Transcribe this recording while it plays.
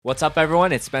What's up,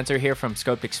 everyone? It's Spencer here from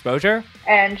Scoped Exposure.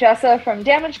 And Jessa from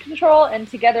Damage Control, and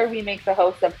together we make the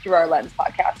host of Through Our Lens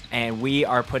podcast. And we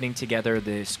are putting together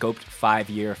the Scoped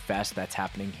 5-year fest that's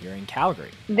happening here in Calgary.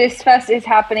 This fest is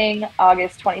happening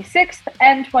August 26th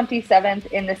and 27th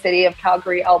in the city of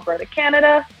Calgary, Alberta,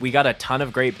 Canada. We got a ton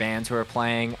of great bands who are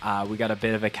playing. We got a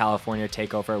bit of a California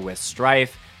takeover with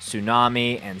Strife,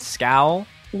 Tsunami, and Scowl.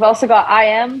 We've also got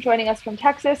IM joining us from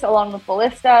Texas, along with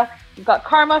Ballista. We've got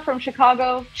Karma from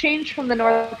Chicago, Change from the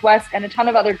Northwest, and a ton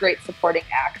of other great supporting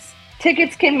acts.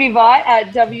 Tickets can be bought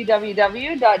at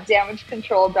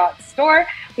www.damagecontrol.store.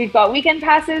 We've got weekend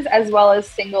passes as well as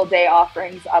single-day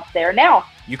offerings up there now.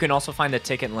 You can also find the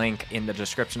ticket link in the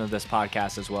description of this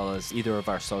podcast as well as either of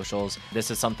our socials. This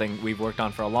is something we've worked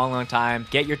on for a long, long time.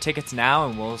 Get your tickets now,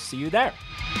 and we'll see you there.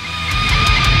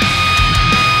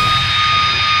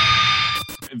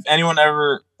 If anyone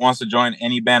ever wants to join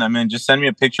any band I'm in, just send me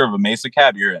a picture of a Mesa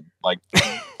cab, you're in. Like,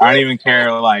 I don't even care.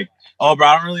 Like, oh, bro,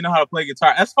 I don't really know how to play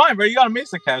guitar. That's fine, bro. You got a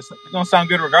Mesa cab. It's going to sound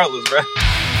good regardless, bro.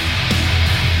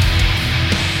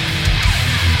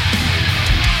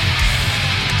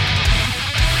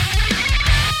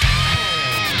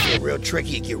 Get real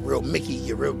tricky, get real Mickey,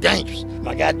 get real dangerous.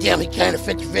 My goddamn, he can't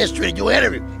fit your fist ready to do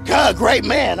interview. God, great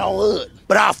man on hood.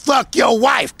 But I'll fuck your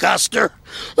wife, Custer.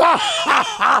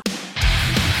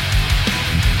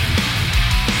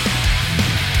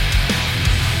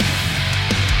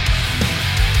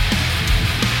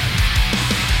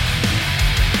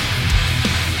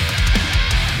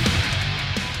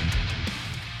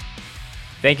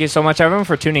 Thank you so much, everyone,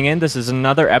 for tuning in. This is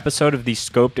another episode of the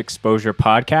Scoped Exposure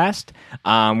podcast.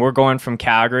 We're going from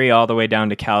Calgary all the way down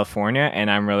to California,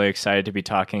 and I'm really excited to be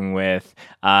talking with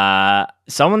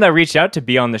someone that reached out to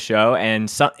be on the show. And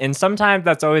sometimes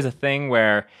that's always a thing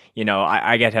where, you know,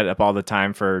 I get hit up all the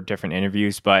time for different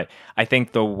interviews, but I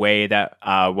think the way that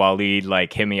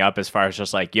Waleed hit me up as far as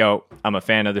just like, yo, I'm a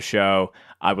fan of the show.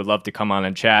 I would love to come on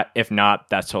and chat. If not,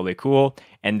 that's totally cool.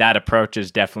 And that approach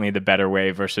is definitely the better way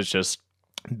versus just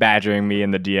badgering me in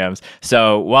the DMs.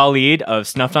 So Waleed of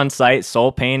Snuffed on Sight,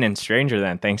 Soul Pain, and Stranger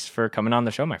Than, thanks for coming on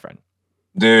the show, my friend.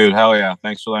 Dude, hell yeah.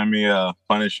 Thanks for letting me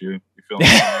punish you. You feel me?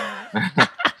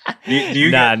 do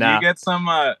you ever get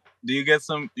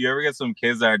some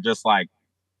kids that are just like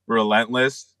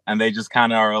relentless and they just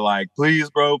kind of are like, please,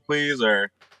 bro, please?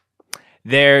 Or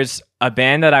there's a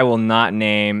band that I will not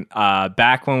name.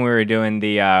 Back when we were doing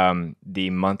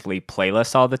the monthly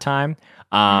playlist all the time,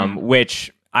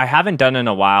 which I haven't done in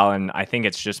a while, and I think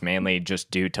it's just mainly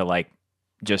just due to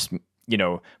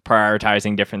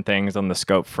prioritizing different things on the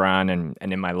scope front and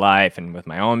in my life and with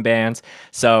my own bands.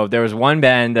 So there was one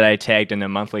band that I tagged in a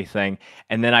monthly thing,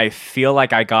 and then I feel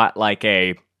like I got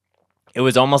it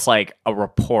was almost like a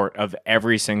report of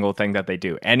every single thing that they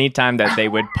do. Anytime that they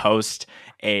would post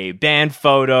a band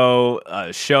photo,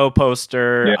 a show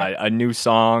poster, a new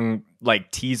song,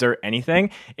 teaser,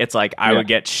 anything, it's like I would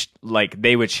get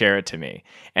they would share it to me.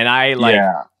 And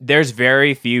there's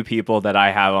very few people that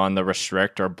I have on the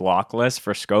restrict or block list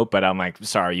for Scope, but I'm like,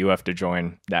 sorry, you have to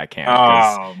join that camp.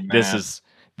 Oh, man. This is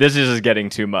just getting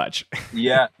too much.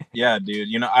 yeah, dude.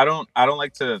 You know, I don't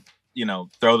like to,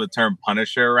 throw the term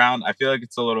Punisher around. I feel like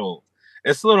it's a little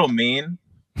mean,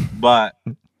 but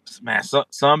man,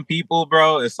 some people,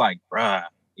 bro, it's like, bruh,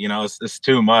 it's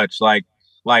too much.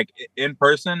 Like in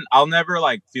person, I'll never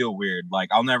feel weird.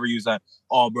 I'll never use that,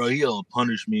 oh, bro, he'll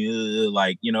punish me.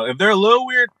 If they're a little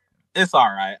weird, it's all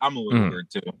right. I'm a little weird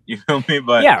too. You feel me?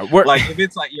 But yeah, if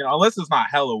it's unless it's not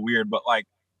hella weird, but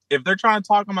if they're trying to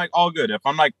talk, I'm all good. If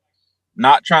I'm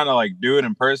not trying to do it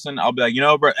in person, I'll be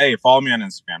bro, hey, follow me on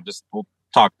Instagram. Just we'll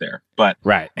talk there. But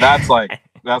that's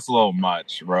that's a little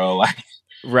much, bro.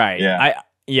 Right.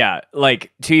 Yeah.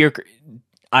 To your,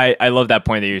 I love that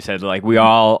point that you said, we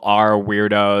all are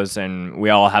weirdos and we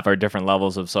all have our different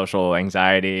levels of social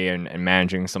anxiety and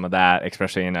managing some of that,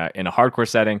 especially in a hardcore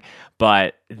setting.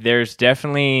 But there's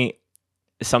definitely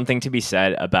something to be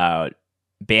said about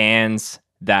bands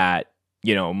that,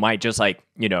 might just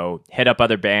hit up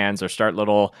other bands or start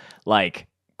little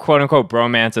quote unquote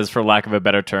bromances, for lack of a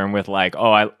better term, with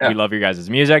we love your guys'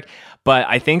 music. But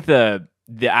I think the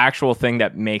actual thing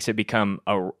that makes it become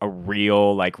a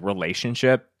real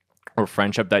relationship or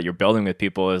friendship that you're building with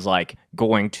people is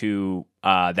going to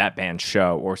that band's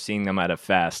show or seeing them at a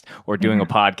fest or doing a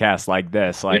podcast like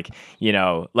this.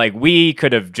 We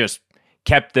could have just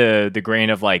kept the grain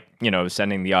of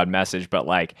sending the odd message,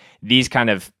 but these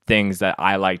kind of things that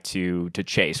I like to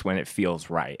chase when it feels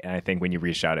right. And I think when you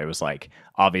reached out, it was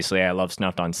obviously I love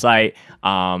Snuffed on Sight.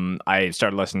 I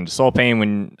started listening to Soul Pain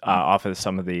when off of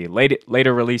some of the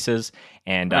later releases,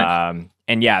 and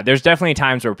yeah, there's definitely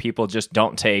times where people just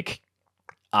don't take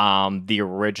the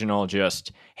original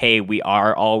just, hey, we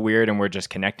are all weird and we're just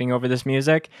connecting over this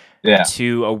music,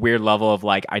 to a weird level of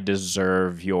like, I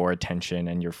deserve your attention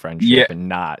and your friendship and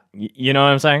not, you know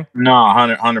what I'm saying? No,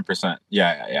 100%.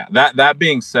 Yeah. That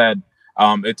being said,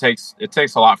 it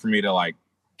takes a lot for me to like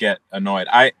get annoyed.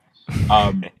 I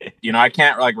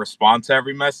can't like respond to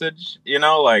every message,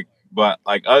 like, but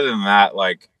like other than that,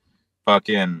 like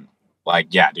fucking like,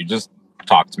 yeah, dude, just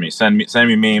talk to me. Send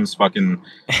me memes, fucking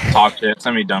talk shit,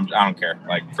 send me dumb. I don't care.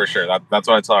 Like for sure. That's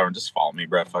what I tell everyone. Just follow me,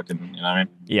 bro. Fucking, you know what I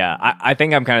mean? Yeah, I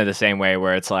think I'm kind of the same way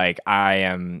where it's like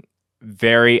I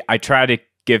try to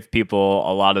give people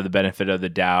a lot of the benefit of the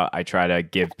doubt. I try to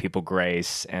give people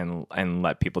grace and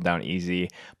let people down easy.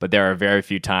 But there are very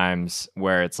few times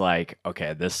where it's like,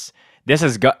 okay, this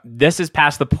is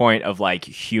past the point of like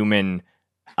human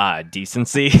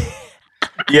decency.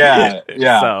 Yeah.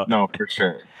 So, no, for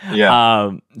sure.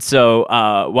 Yeah.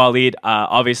 Waleed,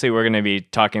 obviously we're going to be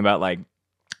talking about like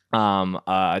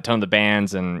a ton of the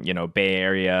bands and, Bay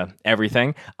Area,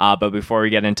 everything. But before we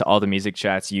get into all the music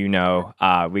chats, we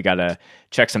got to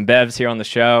check some bevs here on the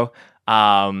show.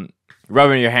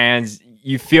 Rubbing your hands.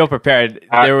 You feel prepared.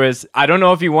 I don't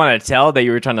know if you want to tell that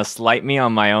you were trying to slight me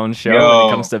on my own show when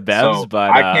it comes to bevs, but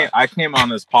I came on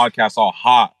this podcast all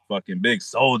hot, fucking big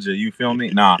soldier. You feel me?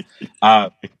 Nah.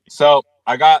 So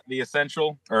I got the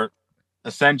Essentia.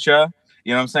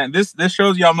 You know what I'm saying? This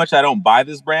shows you how much I don't buy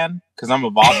this brand because I'm a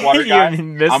Voss water guy.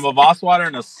 I'm a Voss water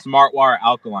and a Smart Water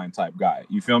alkaline type guy.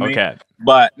 You feel me? Okay.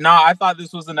 But no, I thought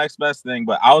this was the next best thing.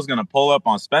 But I was gonna pull up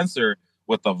on Spencer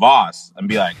with the Voss and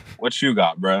be like, "What you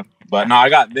got, bro?" But no, I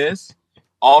got this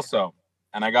also,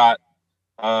 and I got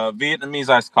Vietnamese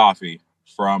iced coffee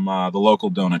from the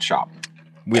local donut shop.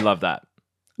 We love that.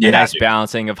 Yeah, nice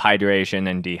balancing of hydration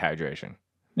and dehydration.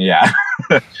 Yeah,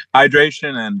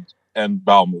 hydration and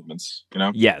bowel movements.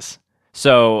 Yes.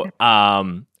 So,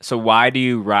 so why do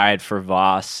you ride for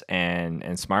Voss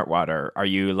and Smart Water? Are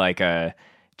you like a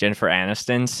Jennifer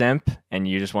Aniston simp, and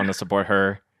you just want to support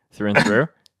her through and through?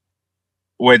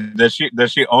 Wait, does she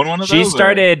own one of those? She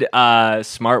started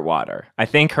Smart Water. I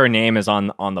think her name is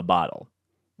on the bottle.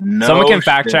 No, someone can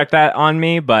fact check that on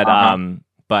me, but I'm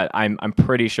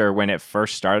pretty sure when it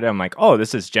first started, I'm like, oh,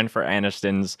 this is Jennifer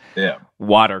Aniston's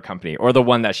water company, or the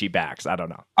one that she backs. I don't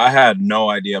know. I had no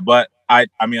idea, but I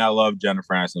mean, I love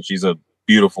Jennifer Aniston. She's a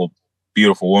beautiful,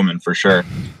 beautiful woman for sure.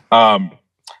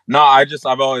 No, I've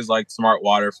always liked Smart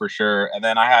Water for sure. And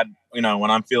then I had, when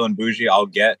I'm feeling bougie, I'll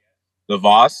get the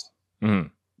Voss.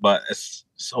 But it's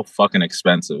so fucking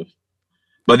expensive.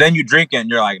 But then you drink it and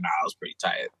you're like, nah, it was pretty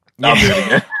tight. I'll do it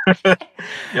again.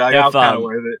 You're like, I'll kind of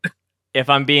worth it. If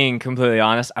I'm being completely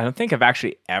honest, I don't think I've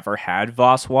actually ever had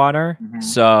Voss water.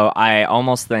 So I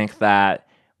almost think that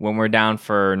when we're down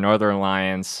for Northern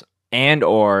Alliance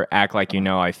or Act Like You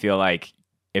Know, I feel like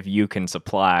if you can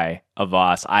supply a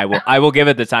Voss, I will give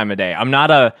it the time of day. I'm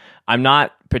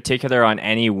not particular on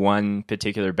any one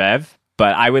particular bev,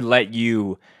 but I would let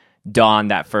you dawn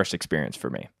that first experience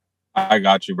for me. I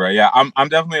got you, bro. Yeah, I'm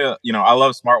definitely I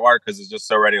love Smart Water because it's just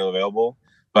so readily available.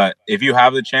 But if you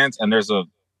have the chance and there's a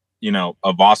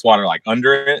Voss water like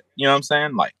under it, you know what I'm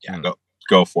saying? Like, yeah,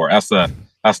 go for it.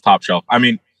 That's top shelf. I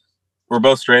mean, we're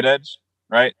both straight edge,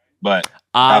 right? But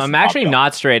I'm actually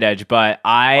not straight edge, but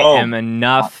I am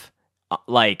enough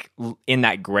like in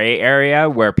that gray area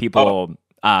where people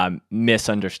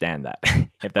misunderstand that.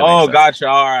 If that makes sense. Gotcha.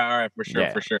 All right, for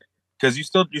sure. Because you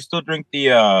still drink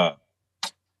the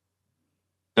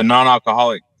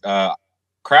non-alcoholic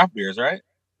craft beers, right?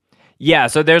 Yeah.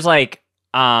 So there's like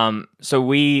the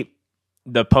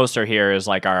poster here is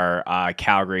like our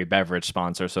Calgary beverage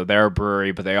sponsor. So they're a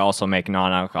brewery, but they also make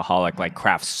non-alcoholic like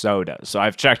craft sodas. So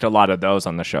I've checked a lot of those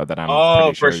on the show that I'm.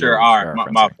 pretty for sure. All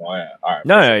right, my fault. Yeah. All right.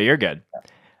 No, you're good.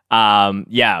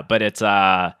 Yeah, but it's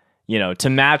to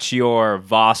match your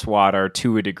Voss water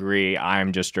to a degree,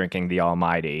 I'm just drinking the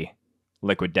almighty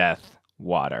Liquid Death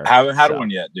water. Haven't had one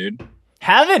yet, dude.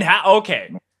 Haven't had.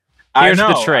 Okay. Here's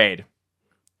the trade.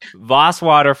 Voss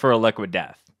water for a Liquid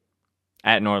Death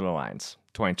at Northern Alliance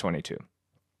 2022.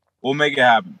 We'll make it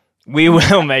happen. We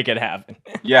will make it happen.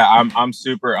 Yeah, I'm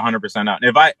super 100% out.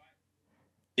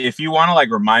 If you want to like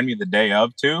remind me the day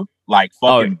of too, like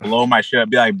fucking blow my shit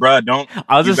up, be like, bro, don't.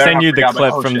 I'll just send you the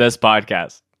clip from this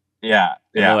podcast. Yeah.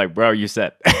 And you're like, bro, you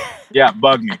said. Yeah,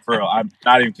 bug me for real. I'm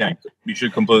not even kidding. You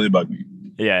should completely bug me.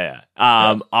 Yeah.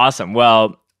 Awesome.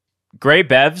 Well, great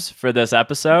bevs for this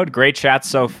episode. Great chat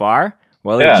so far.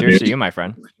 Well, cheers to you, my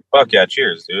friend. Fuck yeah,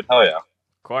 cheers, dude. Hell yeah.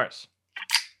 Of course.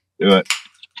 Do it.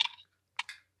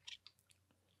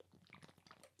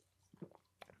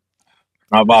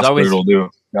 My boss food will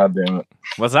do. God damn it.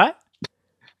 What's that?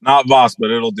 Not Voss,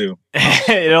 but it'll do.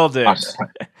 It'll do.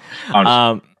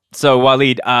 So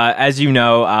Waleed, as you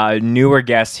know, newer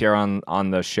guests here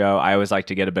on the show, I always like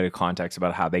to get a bit of context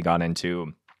about how they got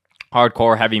into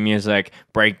hardcore, heavy music,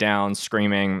 breakdowns,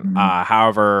 screaming,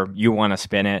 however you want to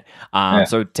spin it.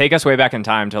 So take us way back in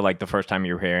time to like the first time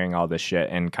you were hearing all this shit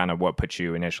and kind of what put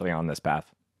you initially on this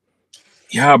path.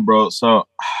 Yeah, bro. So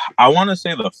I want to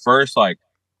say the first like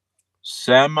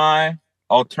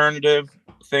semi-alternative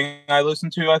thing I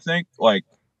listened to, I think, like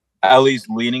at least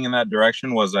leaning in that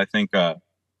direction was, I think,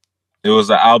 it was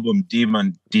the album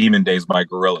Demon Days by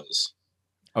Gorillaz.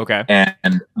 Okay.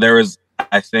 And there was,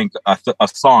 I think, a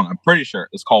song, I'm pretty sure,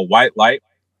 it's called White Light.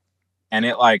 And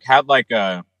it like had like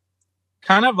a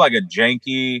kind of like a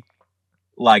janky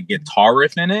like guitar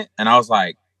riff in it. And I was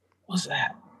like, what's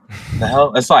that? The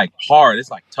hell? It's like hard.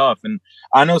 It's like tough. And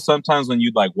I know sometimes when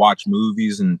you like watch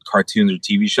movies and cartoons or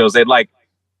TV shows, they'd like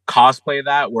cosplay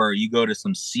that where you go to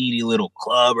some seedy little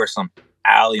club or some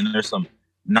alley and there's some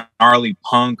gnarly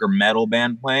punk or metal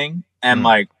band playing. And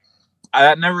like,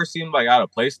 that never seemed like out of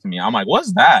place to me. I'm like,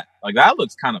 what's that? Like, that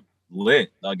looks kind of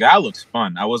lit. Like, that looks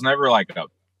fun. I was never like a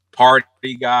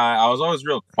party guy. I was always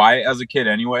real quiet as a kid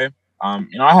anyway.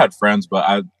 You know, I had friends,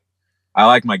 but I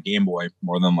like my Game Boy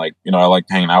more than like, you know, I like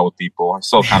hanging out with people. I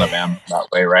still kind of am that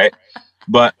way, right?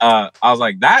 But I was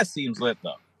like, that seems lit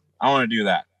though. I want to do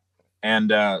that.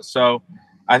 And so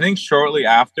I think shortly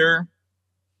after,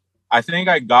 I think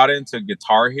I got into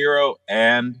Guitar Hero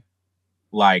and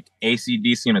like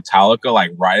AC/DC Metallica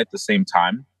like right at the same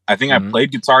time. I think I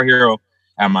played Guitar Hero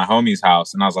at my homie's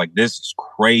house and I was like, this is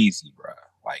crazy, bro.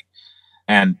 Like,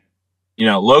 and you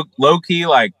know, low key,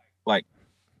 like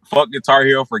fuck Guitar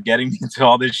Hero for getting me into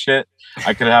all this shit.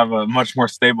 I could have a much more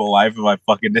stable life if I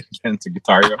fucking didn't get into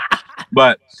Guitar Hero.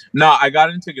 But no, I got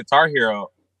into Guitar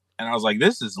Hero and I was like,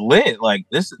 this is lit. Like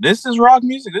this is rock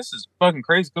music. This is fucking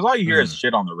crazy. Because all you hear is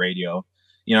shit on the radio.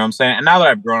 You know what I'm saying? And now that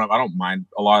I've grown up, I don't mind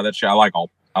a lot of that shit. I like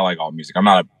all music. I'm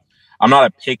not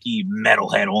a picky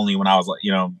metalhead only when I was like,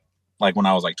 you know, like when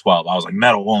I was like 12. I was like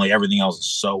metal only. Everything else is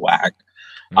so whack.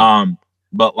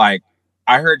 But like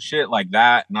I heard shit like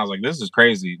that and I was like, this is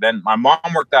crazy. Then my mom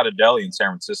worked at a deli in San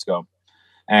Francisco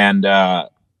and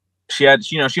she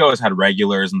always had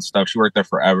regulars and stuff. She worked there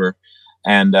forever.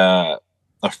 And a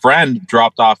friend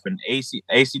dropped off an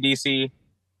AC/DC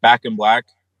Back in Black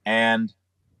and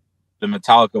the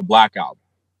Metallica Black album.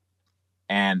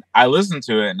 And I listened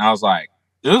to it and I was like,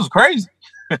 this is crazy.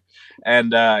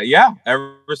 And yeah,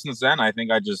 ever since then, I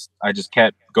think I just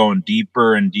kept going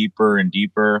deeper and deeper and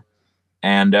deeper.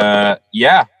 And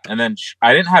yeah, and then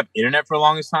I didn't have internet for the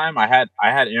longest time. I had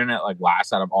internet like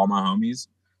last out of all my homies,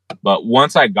 but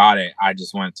once I got it, I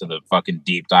just went to the fucking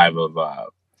deep dive of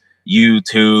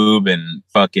YouTube and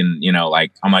fucking, you know,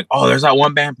 like I'm like, oh, there's that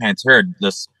one band Pantera.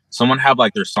 Does someone have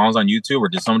like their songs on YouTube, or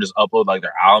did someone just upload like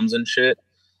their albums and shit?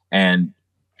 And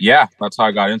yeah, that's how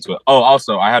I got into it. Oh,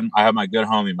 also, I have my good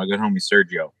homie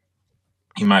Sergio.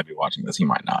 He might be watching this. He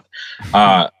might not.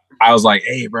 I was like,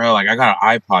 hey, bro, like I got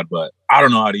an iPod, but I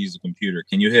don't know how to use a computer.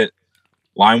 Can you hit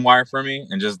LimeWire for me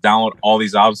and just download all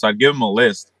these albums? So I'd give him a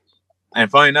list. And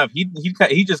funny enough, he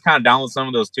just kind of downloaded some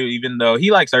of those too, even though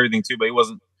he likes everything too, but he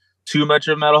wasn't too much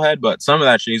of a metalhead. But some of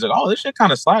that shit, he's like, oh, this shit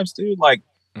kind of slaps, dude. Like,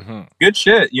 good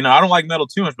shit. You know, I don't like metal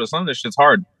too much, but some of this shit's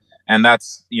hard. And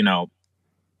that's, you know,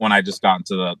 when I just got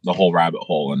into the whole rabbit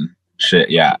hole and shit.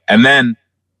 Yeah. And then,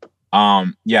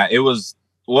 yeah, it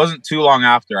wasn't too long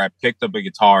after I picked up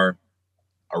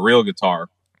a real guitar,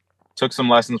 took some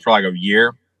lessons for like a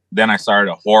year. Then I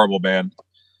started a horrible band.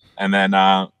 And then,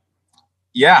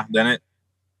 yeah, then it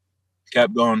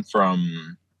kept going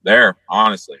from there,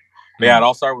 honestly. But yeah, it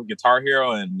all started with Guitar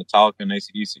Hero and Metallica and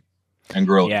AC/DC and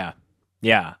Gorillaz. Yeah.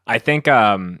 Yeah. I think,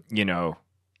 you know,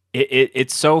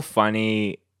 it's so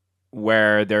funny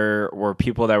where there were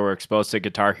people that were exposed to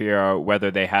Guitar Hero, whether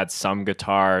they had some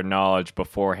guitar knowledge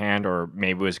beforehand or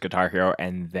maybe it was Guitar Hero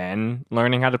and then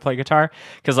learning how to play guitar.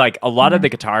 Because like a lot of the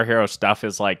Guitar Hero stuff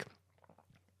is like,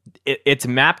 it's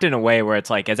mapped in a way where it's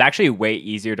like, it's actually way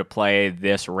easier to play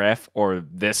this riff or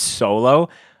this solo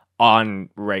on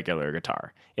regular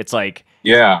guitar. It's like,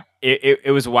 yeah,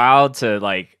 it was wild to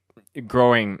like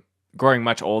growing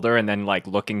much older and then like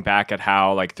looking back at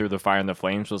how like Through the Fire and the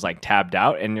Flames was like tabbed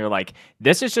out and you're like,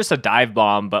 this is just a dive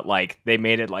bomb, but like they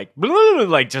made it like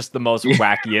just the most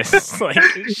wackiest like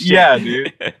shit. Yeah,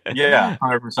 dude. Yeah,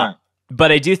 100%.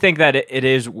 But I do think that it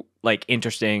is like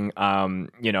interesting.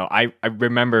 You know, I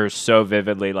remember so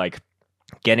vividly like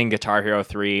getting Guitar Hero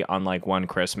 3 on like one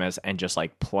Christmas and just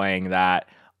like playing that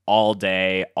all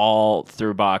day, all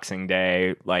through Boxing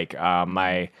Day. Like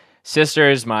my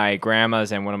sisters, my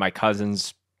grandmas, and one of my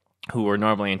cousins who were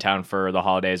normally in town for the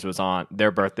holidays,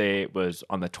 their birthday was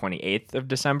on the 28th of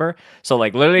December. So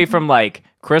like literally from like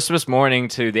Christmas morning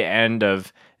to the end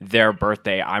of their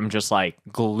birthday, I'm just like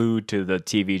glued to the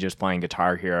TV, just playing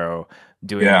Guitar Hero,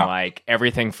 doing like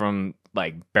everything from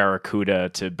like Barracuda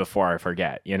to Before I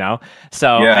Forget, you know?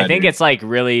 So I think it's like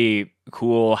really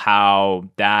cool how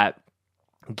that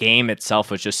game itself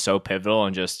was just so pivotal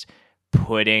and just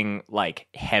putting like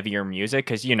heavier music,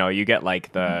 because you know you get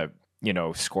like the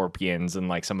Scorpions and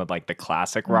like some of like the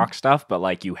classic rock stuff, but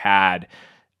like you had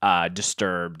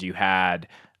Disturbed, you had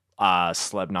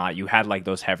Slipknot, you had like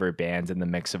those heavier bands in the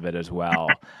mix of it as well.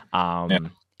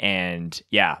 And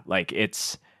yeah, like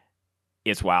it's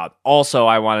wild. Also,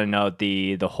 I want to note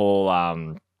the whole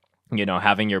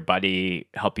having your buddy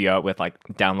help you out with like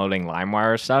downloading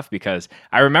LimeWire stuff, because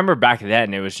I remember back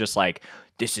then it was just like,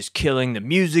 this is killing the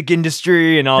music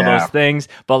industry and all those things.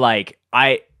 But like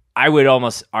I would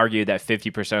almost argue that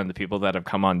 50% of the people that have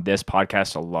come on this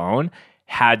podcast alone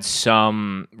had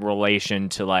some relation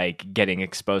to like getting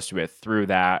exposed to it through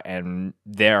that, and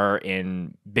they're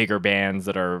in bigger bands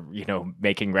that are,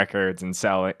 making records and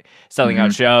selling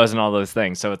out shows and all those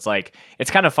things. So it's like,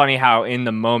 it's kind of funny how in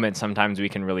the moment sometimes we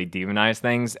can really demonize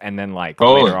things, and then like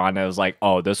later on it was like,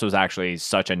 oh, this was actually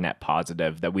such a net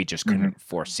positive that we just couldn't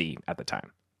foresee at the time.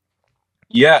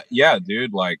 Yeah,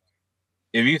 dude. Like,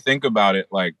 if you think about it,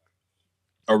 like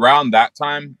around that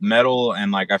time, metal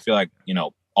and like I feel like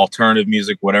alternative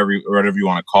music, whatever you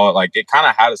want to call it, like it kind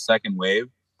of had a second wave,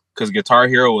 because Guitar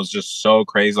Hero was just so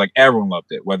crazy. Like everyone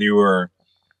loved it, whether you were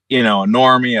a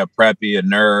normie, a preppy, a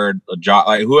nerd, a jock,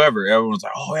 like whoever. Everyone's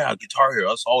like, oh yeah, Guitar Hero,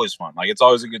 that's always fun. Like it's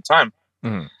always a good time.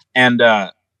 And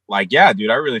like, yeah,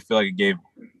 dude, I really feel like it gave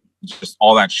just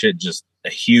all that shit just a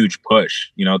huge push,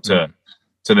 to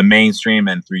the mainstream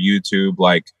and through YouTube.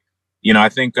 Like, I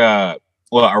think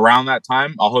around that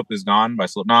time, All Hope Is Gone by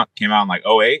Slipknot came out in like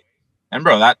 2008. And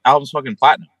bro, that album's fucking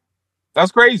platinum.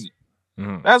 That's crazy.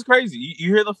 That's crazy.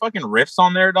 You hear the fucking riffs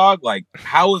on there, dog? Like,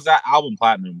 how is that album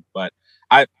platinum? But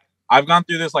I've gone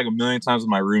through this like a million times with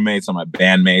my roommates and my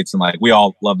bandmates, and like we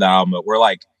all love that album, but we're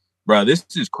like, bro, this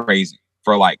is crazy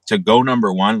for like to go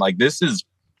number one. Like this is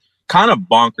kind of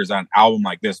bonkers on an album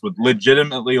like this with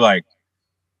legitimately like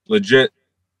legit,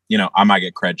 I might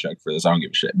get cred check for this. I don't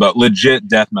give a shit, but legit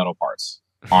death metal parts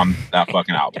on that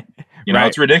fucking album. Right.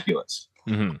 It's ridiculous.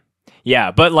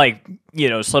 Yeah, but like,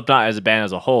 Slipknot as a band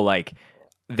as a whole, like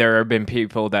there have been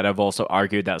people that have also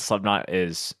argued that Slipknot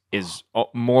is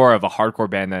more of a hardcore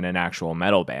band than an actual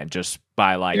metal band, just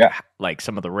by like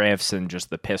some of the riffs and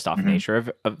just the pissed off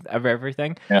nature of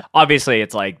everything. Yeah. Obviously,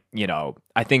 it's like,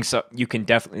 I think so. You can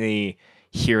definitely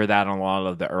hear that on a lot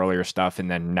of the earlier stuff,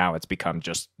 and then now it's become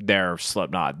just their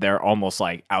Slipknot. They're almost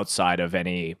like outside of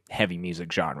any heavy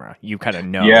music genre. You kind of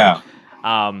know. Yeah.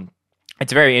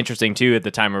 It's very interesting too. At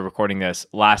the time of recording this,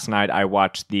 last night I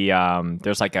watched the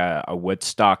there's like a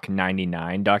Woodstock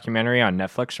 '99 documentary on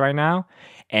Netflix right now,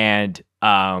 and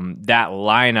that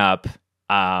lineup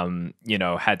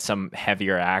had some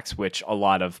heavier acts, which a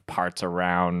lot of parts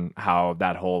around how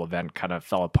that whole event kind of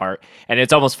fell apart. And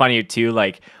it's almost funny too,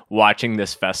 like watching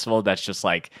this festival that's just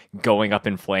like going up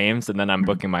in flames, and then I'm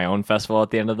booking my own festival at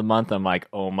the end of the month. I'm like,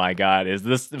 oh my God, is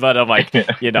this? But I'm like,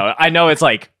 I know it's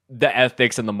like the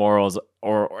ethics and the morals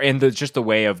and just the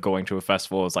way of going to a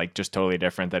festival is like just totally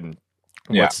different than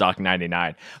Woodstock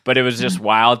 '99. But it was just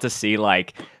wild to see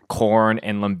like Korn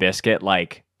and Limp Bizkit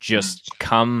like just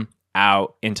come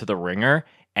out into the ringer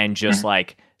and just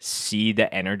like see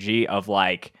the energy of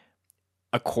like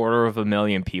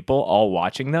 250,000 people all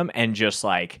watching them and just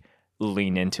like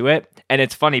lean into it. And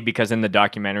it's funny because in the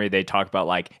documentary they talk about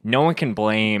like no one can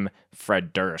blame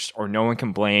Fred Durst or no one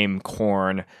can blame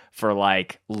Korn for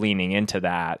like leaning into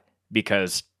that,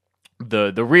 because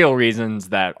the real reasons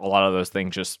that a lot of those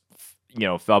things just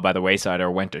fell by the wayside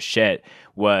or went to shit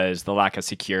was the lack of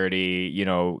security,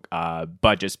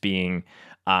 budgets being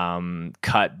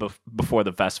cut before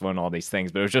the festival and all these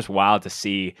things. But it was just wild to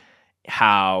see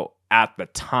how at the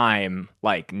time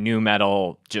like nu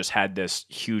metal just had this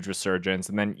huge resurgence,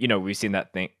 and then we've seen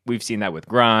that with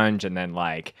grunge, and then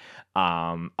like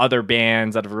other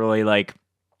bands that have really like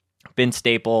been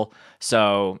staple.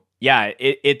 So yeah,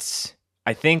 it's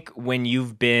I think when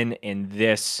you've been in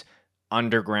this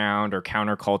underground or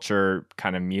counterculture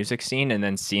kind of music scene and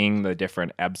then seeing the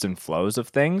different ebbs and flows of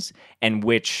things and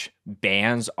which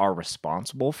bands are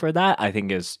responsible for that, I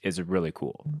think is really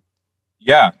cool.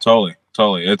 Yeah, totally.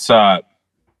 It's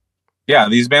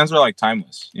these bands are like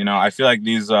timeless. I feel like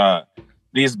these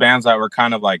bands that were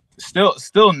kind of like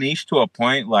still niche to a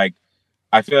point, like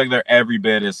I feel like they're every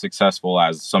bit as successful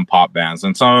as some pop bands,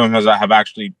 and some of them have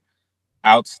actually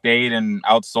outstayed and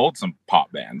outsold some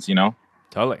pop bands, you know?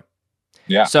 Totally.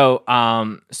 Yeah. So,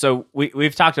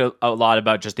 we've talked a lot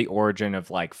about just the origin of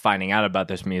like finding out about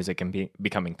this music and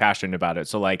becoming passionate about it.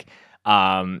 So, like,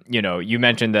 you know, you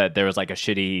mentioned that there was like a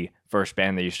shitty first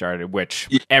band that you started, which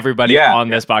everybody on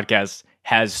this podcast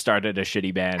has started a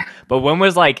shitty band. But when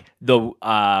was like the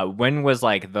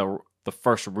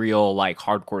first real like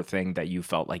hardcore thing that you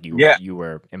felt like you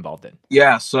were involved in?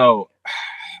 Yeah. So,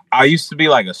 I used to be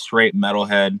like a straight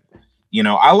metalhead. You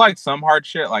know, I like some hard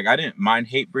shit. Like, I didn't mind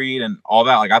Hatebreed and all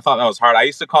that. Like, I thought that was hard. I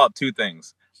used to call it two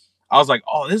things. I was like,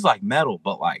 oh, this is like metal,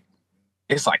 but like,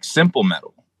 it's like simple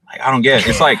metal. Like, I don't get it.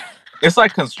 It's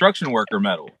like construction worker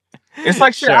metal. It's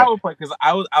like shit I would play because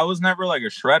I was never like a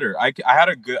shredder. I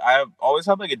have always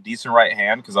had like a decent right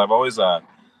hand because I've always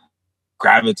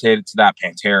gravitated to that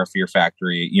Pantera, Fear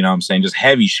Factory. You know what I'm saying? Just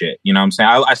heavy shit. You know what I'm saying?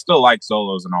 I still like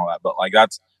solos and all that, but like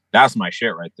that's my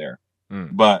shit right there.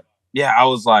 But yeah, I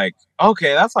was like,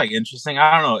 okay, that's like interesting.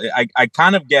 I don't know. I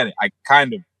kind of get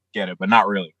it. But not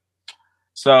really.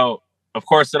 So, of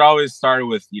course, it always started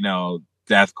with, you know,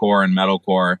 deathcore and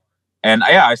metalcore. And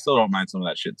yeah, I still don't mind some of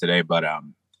that shit today. But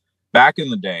back in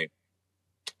the day,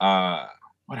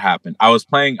 what happened? I was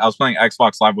playing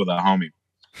Xbox Live with a homie.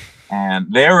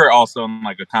 And they were also in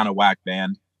like a kind of whack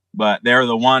band. But they were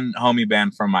the one homie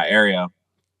band from my area.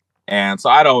 And so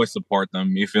I'd always support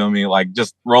them. You feel me? Like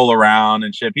just roll around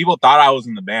and shit. People thought I was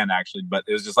in the band actually, but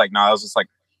it was just like, no, it was just like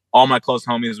all my close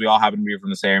homies. We all happen to be from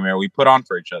the same area. We put on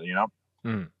for each other, you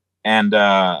know? And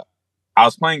I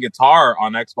was playing guitar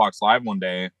on Xbox Live one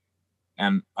day.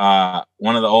 And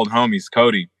one of the old homies,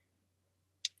 Cody,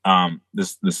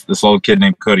 this old kid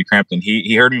named Cody Crampton,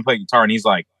 he heard me play guitar and he's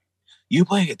like, you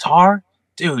play guitar?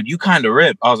 Dude, you kind of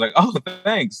rip. I was like, oh,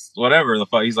 thanks. Whatever the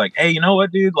fuck. He's like, hey, you know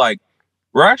what, dude? Like,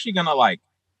 we're actually gonna like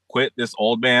quit this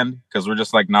old band because we're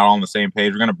just like not on the same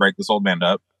page. We're gonna break this old band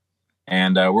up,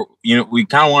 and we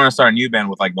kind of want to start a new band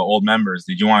with like the old members.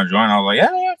 Did you want to join? I was like,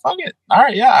 yeah, fuck it. All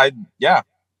right, yeah.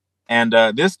 And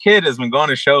this kid has been going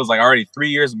to shows like already 3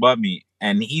 years above me,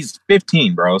 and he's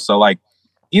 15, bro. So like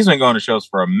he's been going to shows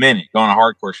for a minute, going to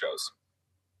hardcore shows.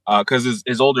 Because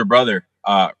his older brother,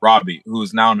 Robbie,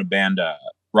 who's now in a band,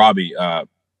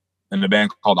 in a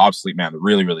band called Obsolete Man,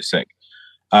 really really sick.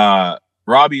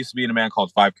 Robbie used to be in a band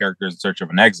called Five Characters in Search of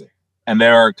an Exit. And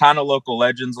they're kind of local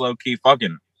legends, low-key,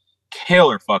 fucking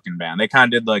killer fucking band. They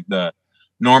kind of did like the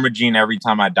Norma Jean Every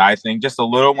Time I Die thing, just a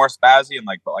little more spazzy and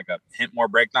like a hint more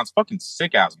breakdowns. Fucking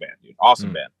sick-ass band, dude.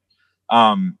 Awesome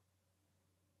band.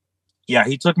 Yeah,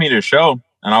 he took me to a show,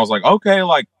 and I was like, okay,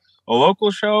 like a local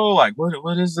show? Like,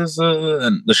 what is this?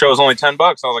 And the show was only $10. I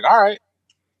was like, all right.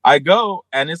 I go,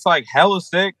 and it's like hella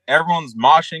sick. Everyone's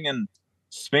moshing and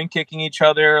spin kicking each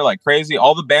other like crazy.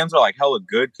 All the bands are like hella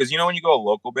good because you know when you go to a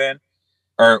local band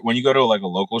or when you go to like a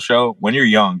local show, when you're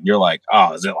young, you're like,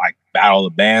 oh, is it like Battle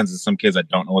of the Bands and some kids that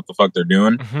don't know what the fuck they're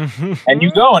doing? And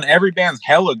you go and every band's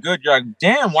hella good. You're like,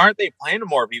 damn, why aren't they playing to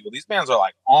more people? These bands are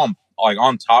like on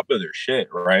top of their shit,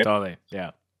 right? Totally,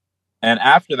 yeah. And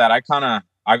after that,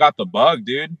 I got the bug,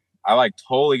 dude. I like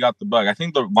totally got the bug. I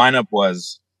think the lineup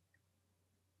was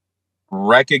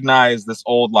Recognize, this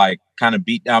old like kind of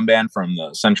beat down band from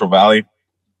the Central Valley.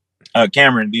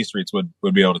 Cameron D Streets would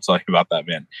be able to tell you about that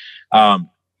band.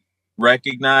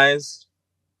 Recognize,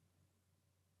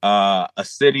 A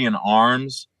City in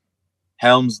Arms,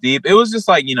 Helms Deep. It was just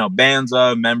like, you know, bands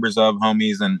of members of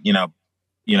homies, and you know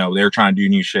they were trying to do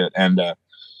new shit, and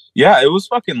yeah, it was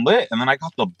fucking lit. And then I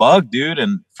got the bug, dude,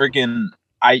 and freaking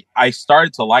I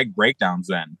started to like breakdowns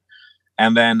then.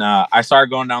 And then I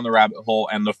started going down the rabbit hole.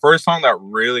 And the first song that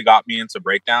really got me into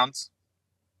breakdowns,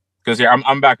 because here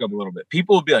I'm back up a little bit.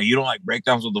 People would be like, "You don't like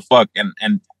breakdowns? What the fuck?"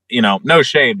 And you know, no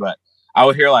shade, but I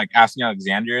would hear like Asking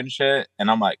Alexandria and shit,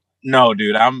 and I'm like, "No,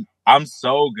 dude, I'm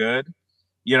so good."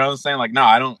 You know what I'm saying? Like, no,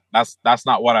 I don't. That's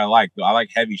not what I like. I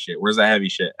like heavy shit. Where's that heavy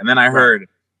shit? And then I heard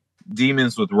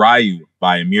Demons with Ryu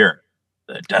by Amir,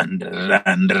 dun, dun,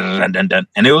 dun, dun, dun, dun.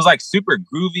 And it was like super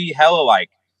groovy, hella like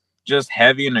just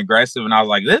heavy and aggressive, and I was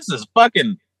like, this is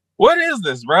fucking, what is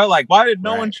this, bro? Like, why did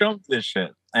no one show me this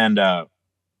shit? And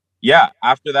yeah,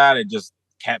 after that it just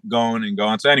kept going and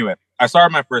going. So anyway, I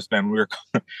started my first band.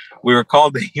 We were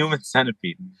called the Human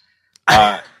Centipede.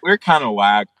 We were kind of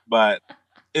whack, but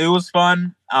it was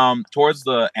fun. Towards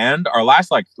the end, our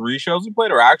last like 3 shows we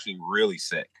played were actually really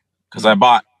sick because I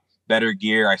bought better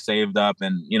gear, I saved up,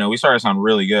 and you know, we started to sound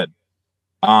really good.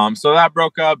 So that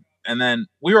broke up, and then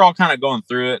we were all kind of going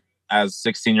through it as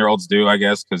 16-year-olds do, I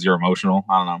guess, because you're emotional.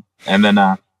 I don't know. And then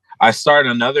I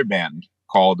started another band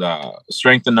called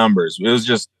Strength in Numbers. It was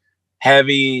just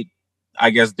heavy,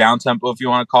 I guess, down tempo, if you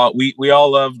want to call it. We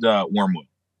all loved Wormwood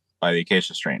by the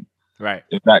Acacia Strain. Right.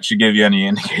 If that should give you any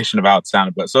indication of how it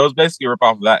sounded. But so it was basically a rip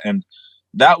off of that. And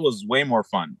that was way more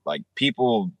fun. Like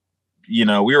people, we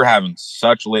were having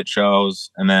such lit shows.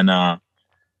 And then,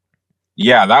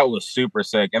 yeah, that was super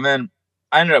sick. And then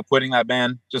I ended up quitting that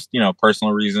band, just,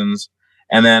 personal reasons.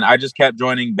 And then I just kept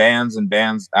joining bands and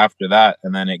bands after that.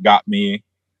 And then it got me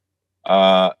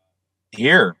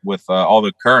here with all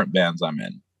the current bands I'm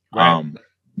in. Right.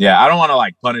 Yeah, I don't want to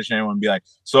like punish anyone and be like,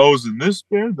 so I was in this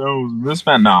band, I was in this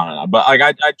band. No. But like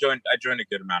I joined a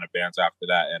good amount of bands after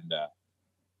that. And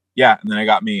yeah, and then it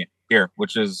got me here,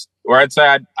 which is where I'd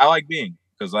say I like being,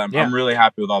 because I'm really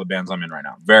happy with all the bands I'm in right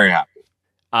now. Very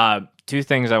happy. Two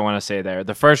things I want to say there.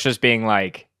 The first just being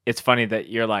like, it's funny that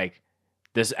you're like,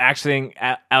 this actually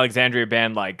Alexandria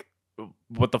band, like,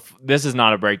 this is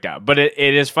not a breakdown, but it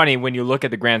is funny when you look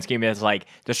at the grand scheme. It's like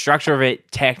the structure of it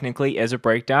technically is a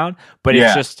breakdown, but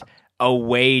it's just a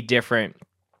way different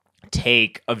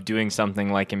take of doing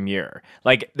something like a mirror.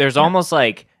 Like there's almost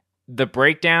like the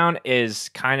breakdown is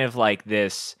kind of like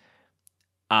this,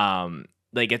 like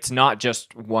it's not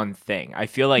just one thing. I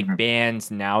feel like bands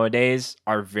nowadays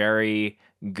are very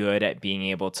good at being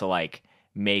able to like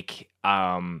make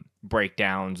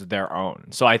breakdowns their own.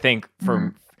 So I think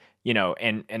from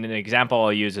and an example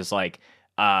I'll use is like,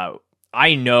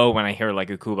 I know when I hear like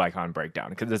a Kublai Khan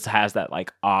breakdown, because this has that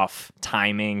like off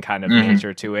timing kind of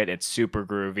nature to it. It's super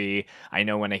groovy. I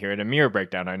know when I hear it a mirror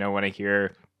breakdown. I know when I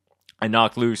hear a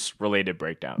Knock Loose related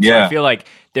breakdown. So I feel like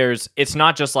it's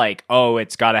not just like, oh,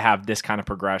 it's got to have this kind of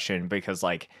progression, because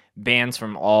like bands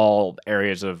from all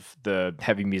areas of the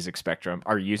heavy music spectrum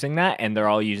are using that, and they're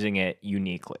all using it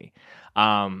uniquely.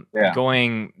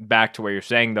 Going back to what you're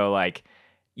saying though, like,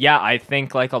 yeah, I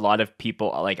think like a lot of people,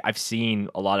 like I've seen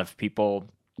a lot of people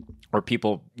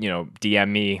DM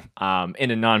me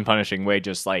in a non-punishing way,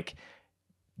 just like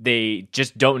they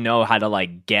just don't know how to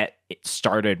like get it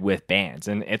started with bands.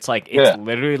 And it's like, it's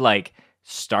literally like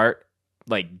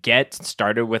get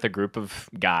started with a group of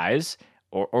guys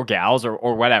or gals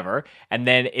or whatever. And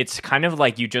then it's kind of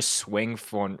like you just swing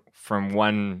from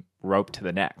one rope to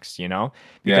the next,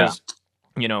 because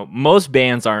most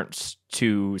bands aren't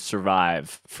to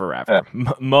survive forever.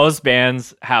 Most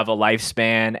bands have a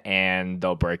lifespan and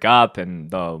they'll break up and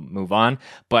they'll move on.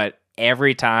 But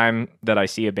every time that I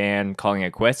see a band calling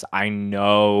it quits, I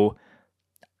know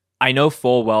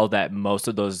full well that most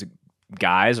of those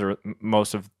guys or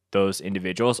most of those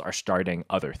individuals are starting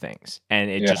other things. And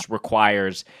it just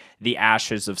requires the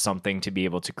ashes of something to be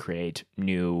able to create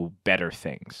new, better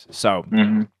things. So,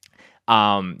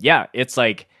 it's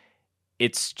like,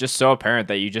 it's just so apparent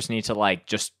that you just need to like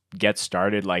just get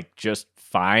started, like just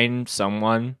find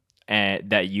someone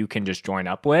that you can just join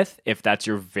up with if that's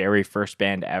your very first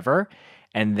band ever,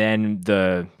 and then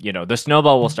the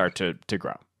snowball will start to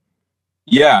grow.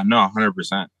 Yeah, no,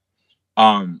 100%.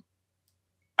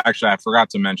 Actually, I forgot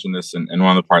to mention this in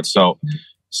one of the parts. So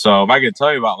if I could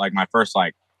tell you about like my first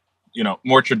like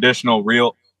more traditional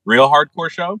real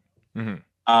hardcore show,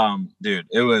 dude,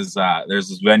 it was there's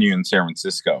this venue in San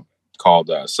Francisco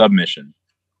called Submission,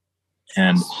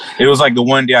 and it was like the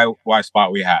one DIY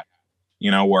spot we had,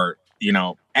 where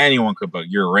anyone could book.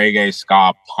 You're reggae,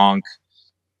 ska, punk,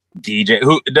 DJ,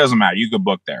 it doesn't matter, you could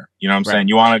book there. You know what I'm saying?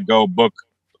 You want to go book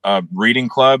a reading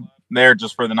club there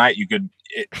just for the night, you could.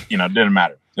 It didn't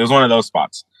matter. It was one of those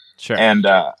spots. Sure. And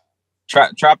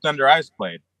Trapped Under Ice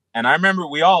played, and I remember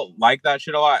we all liked that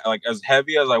shit a lot. Like as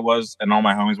heavy as I was, and all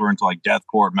my homies were into like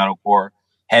deathcore, metalcore,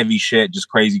 heavy shit, just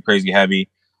crazy heavy.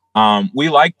 We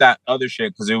liked that other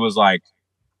shit because it was like,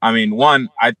 I mean,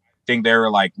 I think they were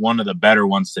like one of the better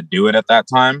ones to do it at that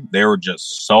time. They were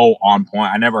just so on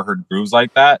point. I never heard grooves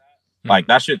like that. Like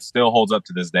that shit still holds up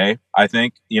to this day, I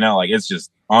think. Like it's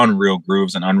just unreal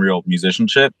grooves and unreal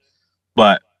musicianship.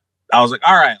 But I was like,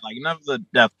 all right, like enough of the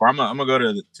deathcore. I'm gonna go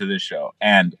to this show.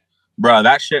 And bro,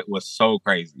 that shit was so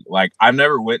crazy. Like I've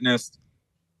never witnessed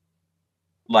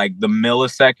like the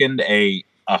millisecond a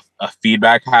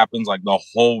feedback happens, like the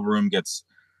whole room gets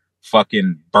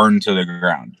fucking burned to the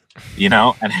ground,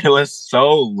 and it was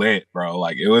so lit, bro.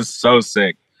 Like it was so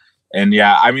sick. And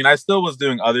yeah, I mean, I still was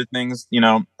doing other things,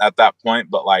 at that point,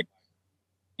 but like,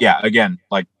 yeah, again,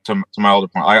 like to my older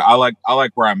point, I like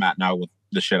where I'm at now with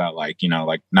the shit I like,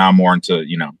 like now I'm more into,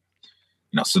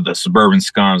 so the Suburban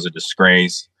Scums, the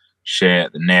Disgrace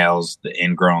shit, the Nails, the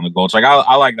Ingrown, the Gulch. Like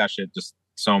I like that shit just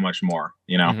so much more,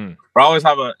 but I always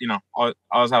have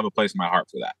a place in my heart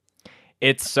for that.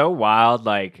 It's so wild.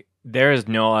 Like there is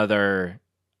no other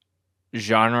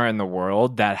genre in the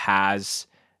world that has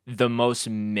the most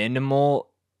minimal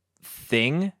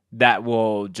thing that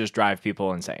will just drive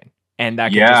people insane. And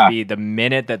that could just be the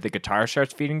minute that the guitar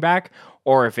starts feeding back,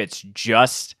 or if it's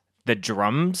just the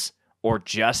drums or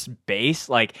just bass.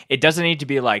 Like, it doesn't need to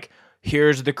be like,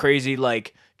 here's the crazy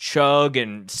like chug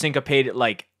and syncopated.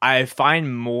 Like, I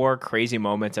find more crazy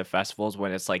moments at festivals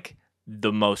when it's like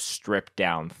the most stripped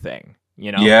down thing,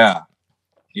 you know?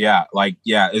 Yeah. Like,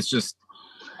 yeah, it's just,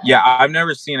 yeah, I've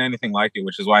never seen anything like it,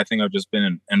 which is why I think I've just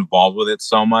been involved with it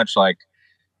so much. Like,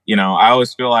 you know, I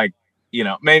always feel like, you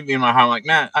know, maybe in my heart, I'm like,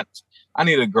 man, I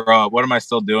need to grow up. What am I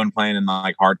still doing playing in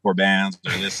like hardcore bands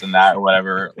or this and that or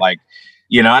whatever? Like,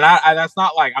 you know, and I that's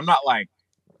not like, I'm not like,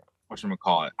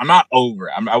 whatchamacallit, I'm not over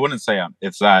it. I wouldn't say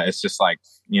it's just like,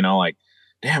 you know, like,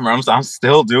 damn, I'm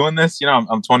still doing this. You know,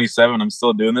 I'm 27, I'm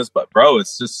still doing this, but bro,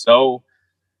 it's just so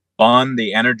fun.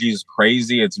 The energy is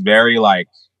crazy. It's very like,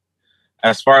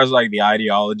 as far as like the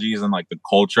ideologies and like the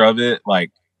culture of it,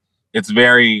 like it's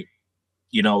very,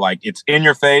 you know, like it's in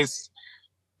your face.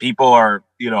 People are,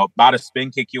 you know, about to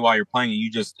spin kick you while you're playing, and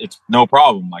you just, it's no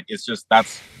problem. Like, it's just,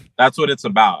 that's what it's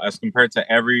about, as compared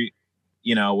to every,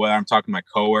 you know, whether I'm talking to my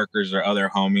coworkers or other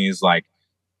homies, like,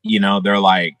 you know, they're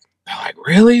like,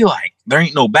 really? Like, there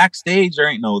ain't no backstage, there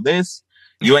ain't no this.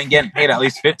 You ain't getting paid at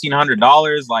least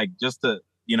 $1,500, like, just to,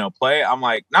 you know, play. I'm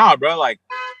like, nah, bro, like,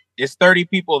 it's 30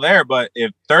 people there, but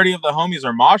if 30 of the homies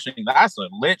are moshing, that's a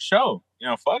lit show. You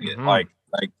know, fuck it. Like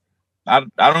I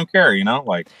don't care, you know?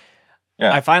 Like,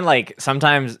 yeah. I find like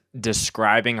sometimes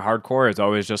describing hardcore is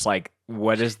always just like,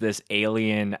 what is this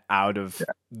alien out of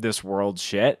this world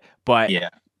shit? But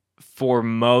for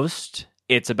most,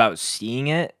 it's about seeing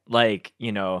it. Like,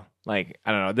 you know, like,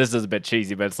 I don't know, this is a bit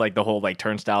cheesy, but it's like the whole like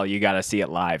Turnstile, you got to see it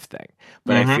live thing.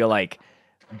 But I feel like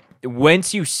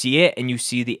once you see it and you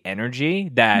see the energy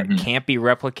that can't be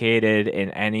replicated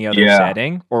in any other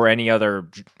setting or any other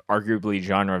arguably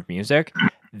genre of music,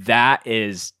 that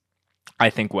is, I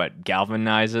think, what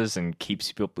galvanizes and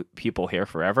keeps people here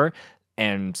forever.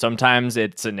 And sometimes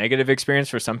it's a negative experience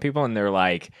for some people, and they're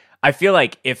like, I feel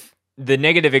like if the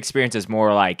negative experience is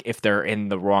more like if they're in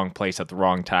the wrong place at the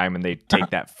wrong time and they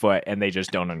take that foot and they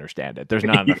just don't understand it. There's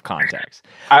not enough context.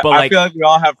 I feel like we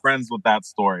all have friends with that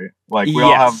story. Like, we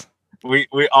all have, we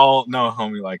all know a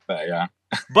homie like that. Yeah.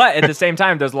 But at the same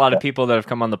time, there's a lot of people that have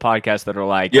come on the podcast that are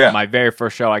like, my very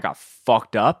first show, I got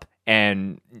fucked up,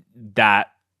 and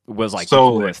that was like the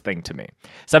coolest thing to me.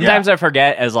 Sometimes I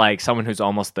forget, as like someone who's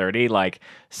almost 30, like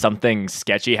something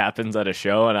sketchy happens at a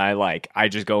show, and I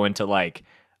just go into like,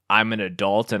 I'm an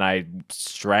adult and I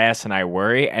stress and I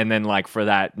worry. And then like for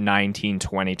that 19,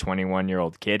 20,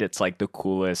 21-year-old kid, it's like the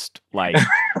coolest, like,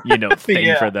 you know,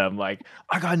 thing for them. Like,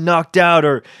 I got knocked out,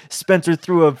 or Spencer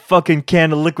threw a fucking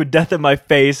can of liquid death at my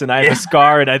face and I have a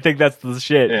scar, and I think that's the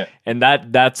shit. Yeah. And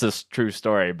that's a true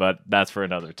story, but that's for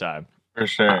another time. For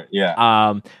sure,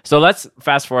 yeah. So let's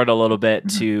fast forward a little bit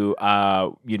to,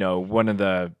 you know, one of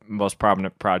the most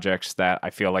prominent projects that I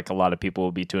feel like a lot of people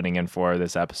will be tuning in for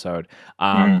this episode.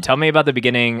 Tell me about the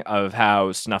beginning of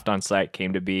how Snuffed on Sight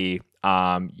came to be.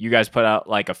 You guys put out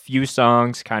like a few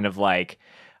songs, kind of like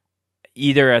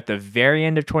either at the very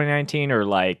end of 2019 or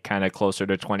like kind of closer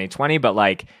to 2020, but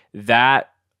like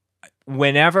that.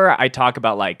 Whenever I talk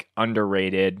about like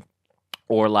underrated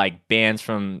or like bands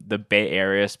from the Bay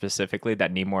Area specifically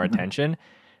that need more attention,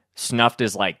 Snuffed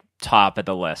is like top of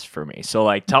the list for me. So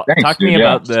like talk to me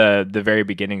about the very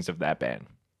beginnings of that band.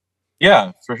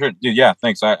 Yeah, for sure, dude. Yeah,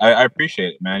 thanks. I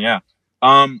appreciate it, man. Yeah.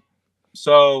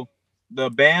 So the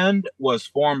band was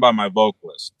formed by my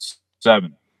vocalist,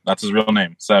 Seven. That's his real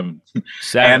name, Seven.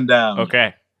 Seven. And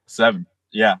okay. Seven.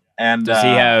 Yeah. And does he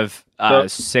have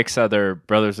 6 other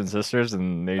brothers and sisters,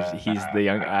 and he's the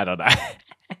young? I don't know.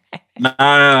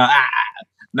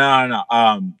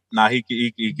 No. He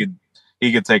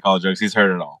could take all jokes. He's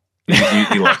heard it all.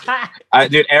 He loves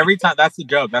it. Dude, every time, that's the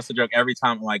joke. Every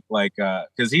time, like,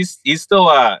 because he's still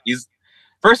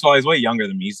first of all, he's way younger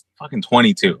than me. He's fucking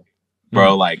 22,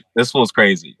 bro. Like, this fool's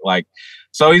crazy. Like,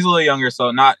 so he's a little younger. So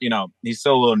not, you know, he's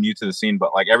still a little new to the scene.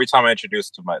 But like every time I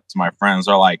introduce to my friends,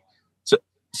 they're like,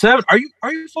 Seven, are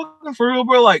you fucking for real,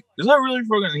 bro? Like, is that really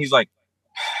fucking? And he's like,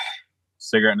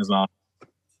 cigarette in his mouth.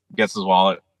 Gets his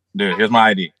wallet, dude. Here's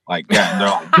my ID. Like, yeah, and they're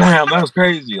like, damn, that was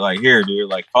crazy. Like, here, dude.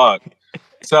 Like, fuck.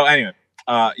 So anyway,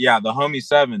 the homie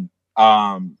Seven.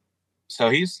 So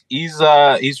he's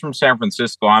from San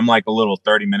Francisco. I'm like a little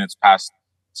 30 minutes past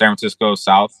San Francisco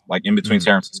south, like in between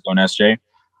San Francisco and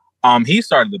SJ. He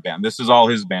started the band. This is all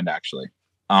his band, actually.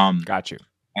 Got you.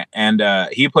 And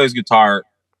he plays guitar,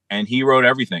 and he wrote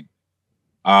everything.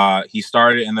 He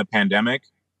started in the pandemic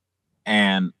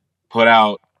and put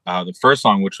out the first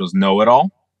song, which was Know It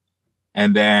All.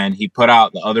 And then he put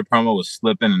out the other promo was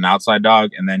Slippin' and Outside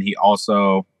Dog. And then he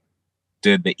also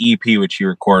did the EP, which he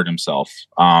recorded himself.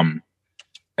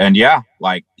 and yeah,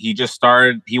 like he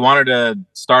wanted to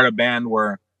start a band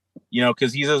where, you know,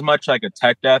 because he's as much like a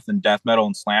tech death and death metal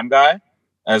and slam guy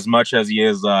as much as he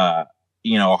is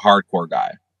you know, a hardcore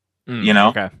guy, you know.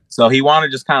 Okay. So he wanted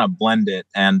to just kind of blend it.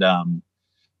 And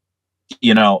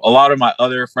you know, a lot of my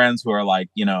other friends who are like,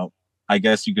 you know, I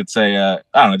guess you could say I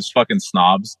don't know, just fucking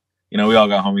snobs, you know, we all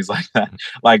got homies like that.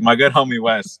 Like my good homie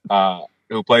Wes,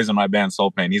 who plays in my band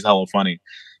Soul Pain, he's hella funny.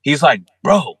 He's like,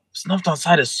 bro, Snuffed on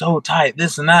Sight is so tight,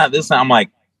 this and that, this and that. I'm like,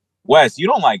 Wes, you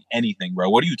don't like anything, bro.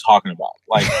 What are you talking about?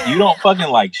 Like, you don't fucking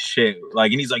like shit.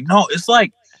 Like, and he's like, no, it's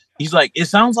like, he's like, it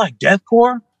sounds like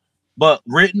deathcore, but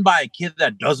written by a kid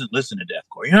that doesn't listen to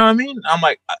deathcore. You know what I mean? I'm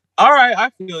like, all right,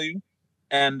 I feel you.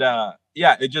 And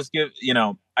yeah, it just gives, you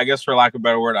know, I guess for lack of a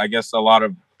better word, I guess a lot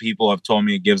of people have told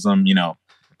me it gives them, you know,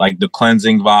 like the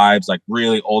cleansing vibes, like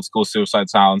really old school Suicide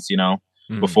Silence, you know,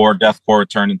 before deathcore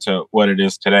turned into what it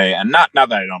is today. And not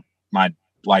that I don't mind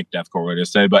like deathcore what it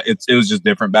is today, but it was just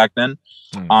different back then.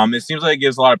 It seems like it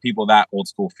gives a lot of people that old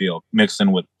school feel mixed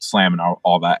in with slam and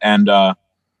all that. And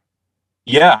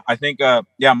yeah, I think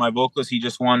yeah, my vocalist, he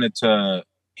just wanted to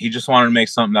make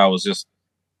something that was just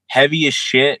heavy as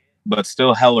shit, but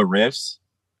still hella riffs,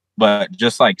 but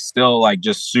just like still like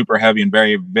just super heavy and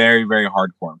very, very, very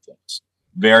hardcore influence.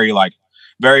 Very like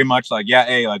very much like, yeah,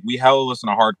 hey, like we hella listen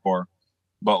to hardcore,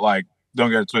 but like don't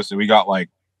get it twisted, we got like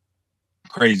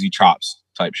crazy chops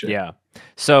type shit. Yeah.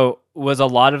 So was a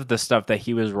lot of the stuff that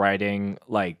he was writing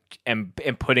like and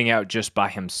putting out just by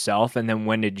himself, and then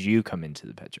when did you come into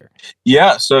the picture?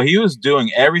 Yeah, so he was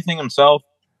doing everything himself,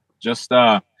 just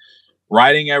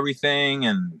writing everything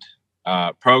and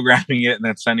programming it and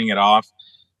then sending it off.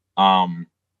 And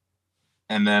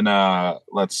then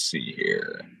let's see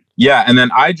here. Yeah, and then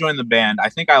I joined the band. I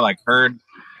think I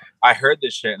heard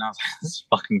this shit and I was like, this is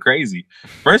fucking crazy.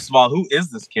 First of all, who is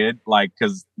this kid? Like,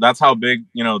 because that's how big,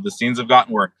 you know, the scenes have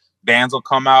gotten where bands will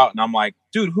come out and I'm like,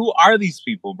 dude, who are these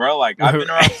people, bro? Like, I've been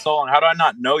around so long. How do I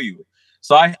not know you?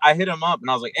 So I hit him up and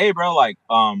I was like, hey, bro, like,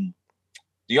 do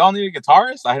y'all need a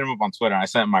guitarist? I hit him up on Twitter and I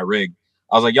sent him my rig.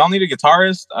 I was like, y'all need a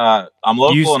guitarist? I'm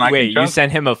local and I can you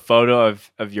sent him a photo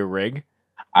of your rig?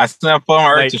 I sent a photo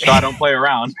like, to show I don't play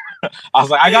around. I was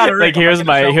like, I got a rig.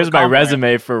 Like, here's my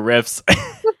resume for riffs.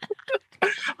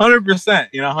 100%,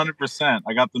 you know, 100%.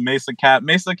 I got the Mesa Cab.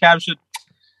 Mesa Cab should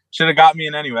have got me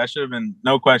in anyway. I should have been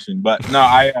no question. But no,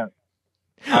 I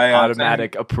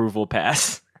automatic approval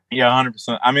pass. Yeah,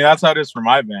 100%. I mean, that's how it is for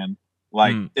my band.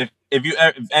 Like, if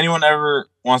anyone ever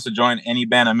wants to join any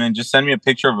band I'm in, just send me a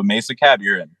picture of a Mesa Cab.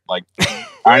 You're in. Like,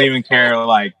 I don't even care.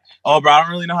 Like, oh, bro, I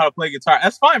don't really know how to play guitar.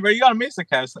 That's fine, bro. You got a Mesa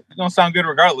Cab. It's gonna sound good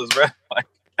regardless, bro. Like,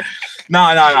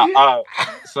 no.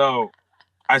 So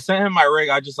I sent him my rig.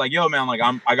 I just like, yo, man, like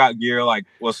I got gear. Like,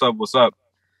 what's up?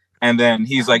 And then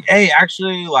he's like, hey,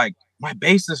 actually, like my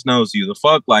bassist knows you. The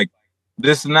fuck, like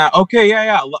this and that. Okay,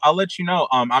 yeah. I'll let you know.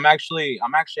 I'm actually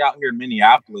out here in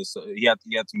Minneapolis. So he had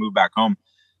to move back home,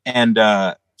 and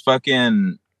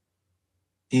fucking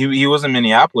he was in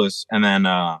Minneapolis, and then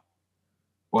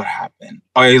what happened?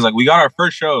 Oh, yeah, he's like, we got our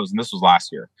first shows, and this was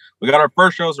last year. We got our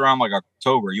first shows around like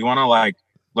October. You want to like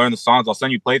learn the songs? I'll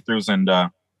send you playthroughs,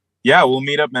 and yeah, we'll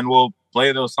meet up and we'll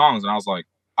play those songs. And I was like,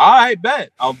 all right,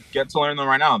 bet. I'll get to learn them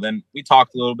right now. Then we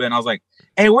talked a little bit and I was like,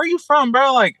 hey, where are you from,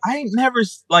 bro? Like, I ain't never,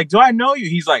 like, do I know you?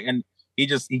 He's like, and he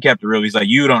kept it real. He's like,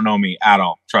 you don't know me at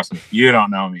all. Trust me. You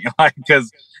don't know me. Like,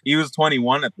 because he was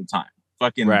 21 at the time.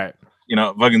 Fucking, right. You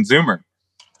know, fucking Zoomer.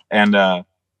 And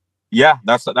yeah,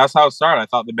 that's how it started. I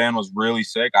thought the band was really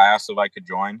sick. I asked if I could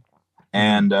join.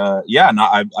 And yeah, no,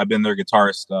 I've been their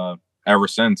guitarist ever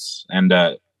since. And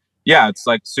yeah, it's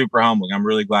like super humbling. I'm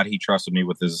really glad he trusted me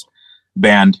with his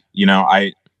band. You know,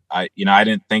 I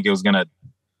didn't think it was gonna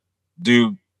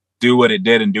do what it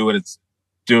did and do what it's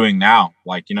doing now.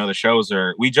 Like, you know, the shows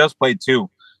we just played 2.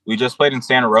 We just played in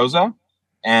Santa Rosa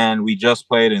and we just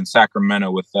played in Sacramento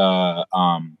with a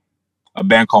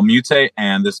band called Mutate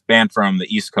and this band from the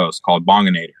East Coast called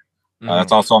Bonginator.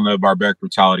 That's also on the Barbaric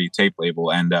Brutality tape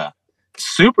label, and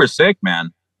super sick,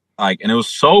 man. Like, and it was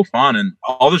so fun, and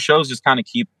all the shows just kind of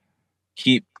keep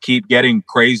getting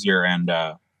crazier. And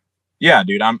yeah,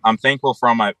 dude, I'm thankful for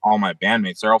all my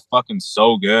bandmates. They're all fucking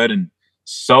so good and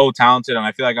so talented, and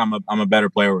I feel like I'm a better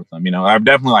player with them. You know, I've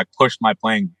definitely like pushed my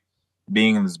playing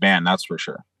being in this band, that's for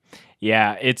sure.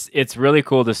 Yeah, it's really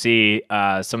cool to see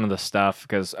some of the stuff,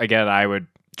 because again, I would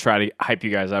try to hype you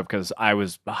guys up because I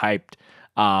was hyped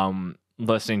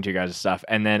listening to you guys' stuff.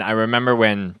 And then I remember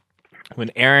when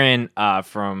Aaron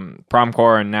from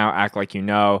Promcore and now Act Like You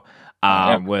Know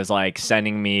was like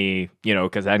sending me, you know,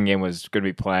 because Endgame was going to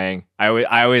be playing.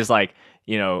 I always like,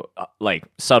 you know, like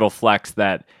subtle flex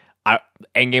that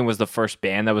Endgame was the first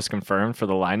band that was confirmed for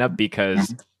the lineup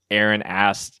because Aaron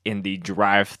asked in the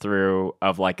drive-through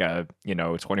of like a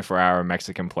 24-hour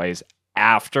Mexican place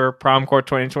after Prom Court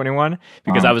 2021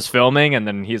 because I was filming, and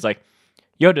then he's like,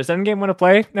 "Yo, does Endgame want to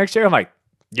play next year?" I'm like,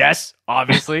 "Yes,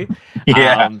 obviously."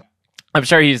 Yeah. I'm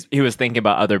sure he was thinking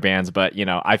about other bands, but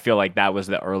I feel like that was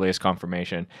the earliest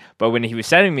confirmation. But when he was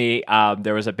sending me,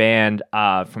 there was a band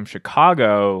from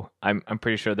Chicago. I'm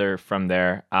pretty sure they're from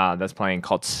there. That's playing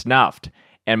called Snuffed,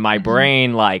 and my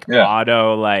brain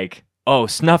auto like, oh,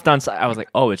 Snuffed on. I was like,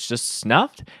 oh, it's just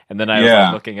Snuffed, and then I was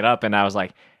like looking it up, and I was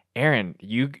like, Aaron,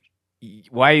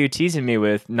 why are you teasing me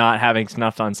with not having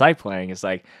Snuffed on site playing? It's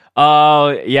like, oh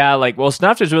yeah, like, well,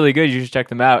 Snuffed is really good. You should check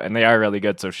them out, and they are really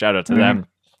good. So shout out to them.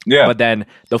 Yeah. But then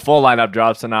the full lineup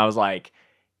drops, and I was like,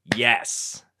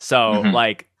 yes. So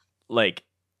like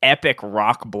epic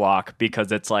rock block,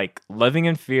 because it's like Living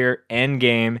in Fear,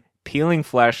 Endgame, Peeling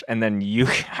Flesh, and then you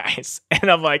guys.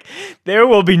 And I'm like, there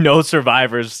will be no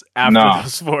survivors after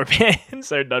those 4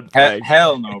 bands are done playing.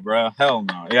 Hell no, bro. Hell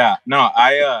no. Yeah. No,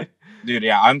 dude,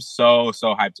 yeah, I'm so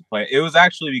hyped to play. It was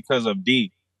actually because of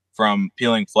D from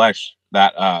Peeling Flesh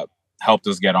that helped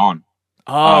us get on.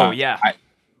 Oh, yeah.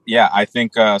 I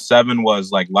think 7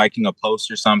 was like liking a post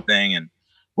or something, and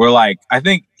we're like, I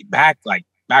think back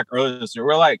earlier this year,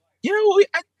 we're like,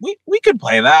 we could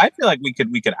play that. I feel like we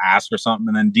could ask or something,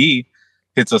 and then D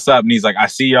hits us up, and he's like, I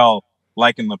see y'all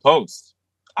liking the post.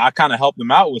 I kind of help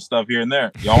them out with stuff here and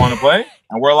there. Y'all want to play?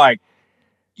 And we're like,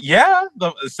 yeah,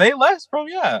 say less, bro.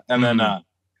 Yeah, and then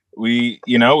we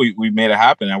made it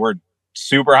happen, and we're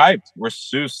super hyped. We're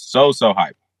so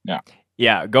hyped. Yeah.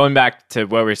 Yeah, going back to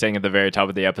what we were saying at the very top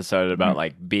of the episode about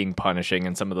like being punishing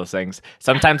and some of those things.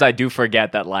 Sometimes I do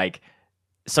forget that like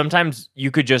sometimes you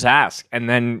could just ask, and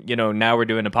then now we're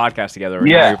doing a podcast together, or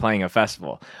now you're playing a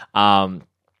festival.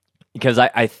 Because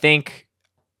I think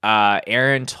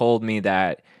Aaron told me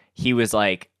that he was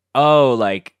like, oh,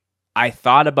 like I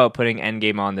thought about putting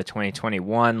Endgame on the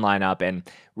 2021 lineup, and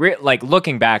like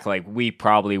looking back, like we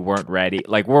probably weren't ready.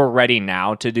 Like we're ready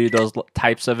now to do those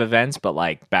types of events, but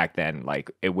like back then,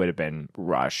 like it would have been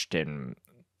rushed and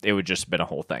it would just been a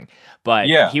whole thing. But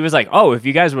he was like, oh, if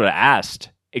you guys would have asked,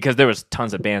 because there was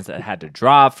tons of bands that had to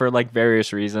drop for like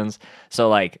various reasons. So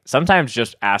like sometimes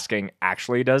just asking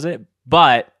actually does it.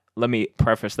 But let me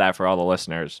preface that for all the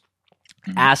listeners.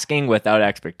 Asking without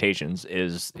expectations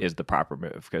is the proper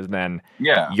move, because then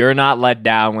you're not let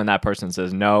down when that person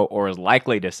says no or is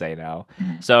likely to say no.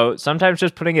 So sometimes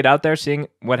just putting it out there, seeing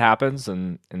what happens,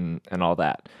 and all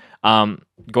that.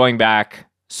 Going back,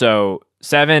 so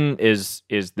 7 is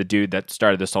the dude that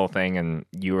started this whole thing, and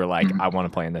you were like, I want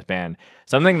to play in this band.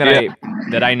 Something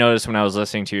that I noticed when I was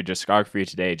listening to your discography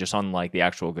today, just on like the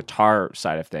actual guitar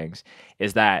side of things,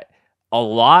 is that a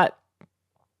lot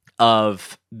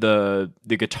of the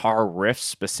guitar riffs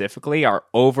specifically are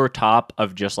over top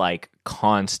of just like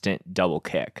constant double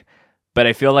kick. But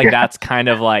I feel like that's kind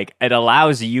of like, it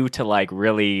allows you to like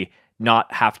really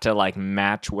not have to like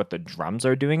match what the drums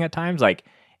are doing at times. Like,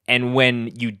 and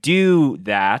when you do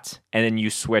that and then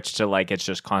you switch to like, it's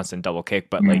just constant double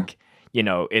kick, but like,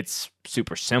 it's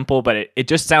super simple, but it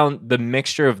just the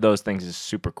mixture of those things is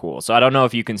super cool. So I don't know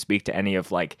if you can speak to any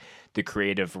of like the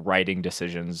creative writing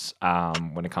decisions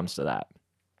when it comes to that.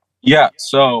 Yeah.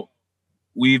 So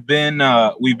we've been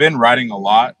writing a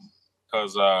lot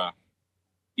because,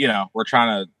 we're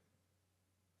trying to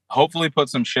hopefully put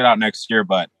some shit out next year,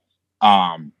 but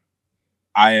I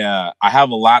have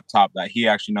a laptop that he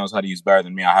actually knows how to use better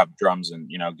than me. I have drums and,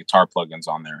 guitar plugins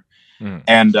on there.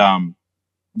 And,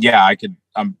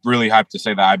 I'm really hyped to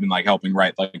say that I've been like helping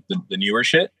write like the newer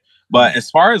shit. But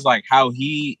as far as like how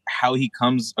he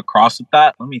comes across with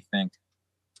that, let me think.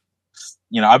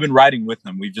 I've been writing with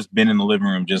him. We've just been in the living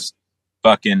room, just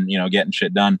fucking, getting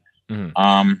shit done. Let's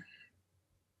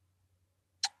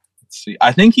see.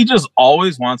 I think he just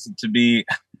always wants it to be.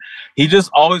 He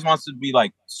just always wants to be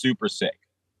like super sick,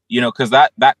 because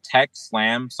that tech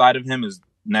slam side of him is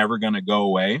never gonna go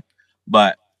away.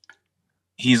 But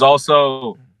he's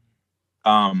also,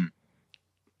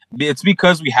 it's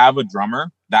because we have a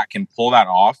drummer that can pull that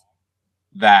off.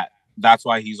 That's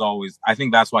why he's always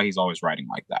writing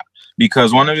like that.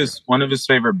 Because one of his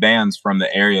favorite bands from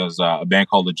the area is a band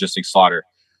called Logistic Slaughter.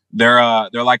 They're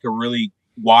like a really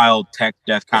wild tech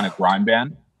death kind of grime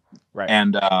band. Right.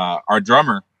 And our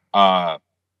drummer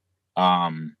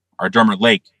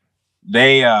Lake,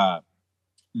 they've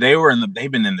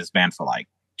been in this band for like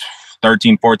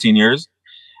 13, 14 years.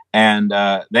 And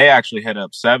they actually hit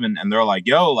up 7 and they're like,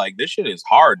 yo, like this shit is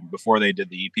hard, before they did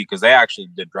the EP, because they actually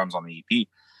did drums on the EP.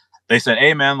 They said,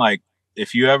 hey man, like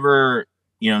if you ever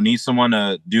need someone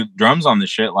to do drums on this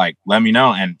shit, like let me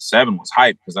know. And Seven was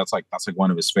hyped because that's like one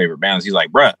of his favorite bands. He's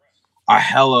like, bruh, I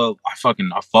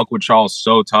fuck with y'all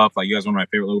so tough. Like you guys are one of my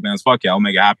favorite local bands. Fuck yeah, I'll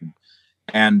make it happen.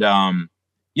 And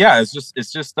yeah, it's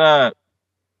just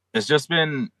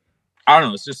been, I don't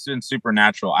know, it's just been super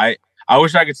natural. I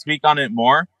wish I could speak on it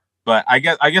more, but I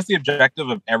guess the objective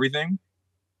of everything,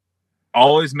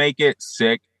 always make it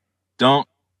sick. Don't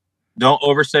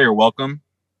overstay your welcome.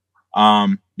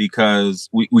 Because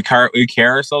we care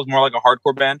ourselves more like a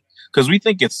hardcore band, because we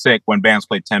think it's sick when bands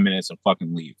play 10 minutes and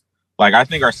fucking leave. Like I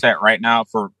think our set right now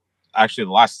for actually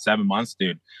the last 7 months,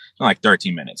 dude, like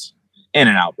 13 minutes in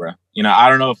and out, bro. I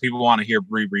don't know if people want to hear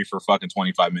Bree for fucking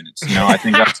 25 minutes. I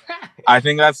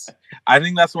think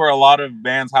that's where a lot of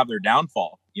bands have their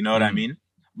downfall. You know what I mean?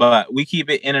 But we keep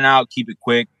it in and out, keep it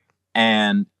quick.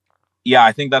 And yeah,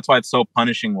 I think that's why it's so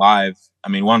punishing live. I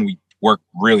mean, one, we work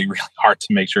really, really hard to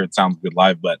make sure it sounds good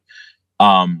live, but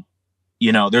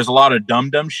there's a lot of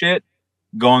dumb shit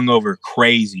going over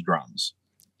crazy drums.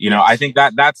 I think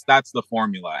that's the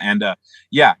formula. And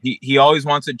yeah, he always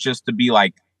wants it just to be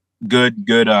like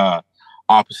good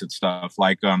opposite stuff.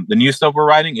 Like the new stuff we're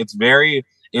writing, it's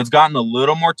gotten a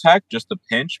little more tech, just a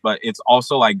pinch, but it's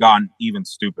also like gotten even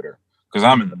stupider because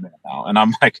I'm in the band now, and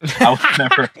I'm like, I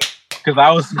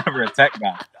was never a tech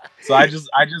guy. So I just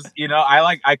I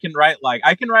can write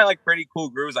like pretty cool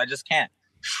grooves. I just can't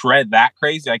shred that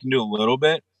crazy. I can do a little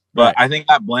bit, but right. I think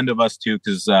that blend of us too,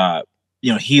 because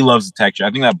he loves the texture.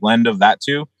 I think that blend of that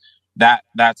too,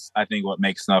 that's I think what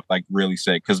makes stuff like really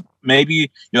sick. Because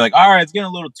maybe you're like, all right, it's getting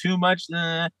a little too much.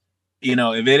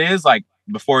 If it is, like,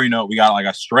 before you know it, we got like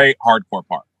a straight hardcore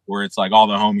part where it's like all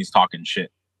the homies talking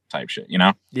shit type shit.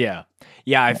 Yeah.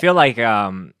 I feel like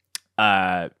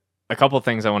a couple of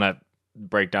things I want to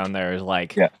break down there is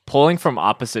like pulling from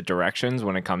opposite directions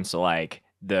when it comes to like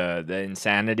the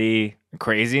insanity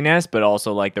craziness, but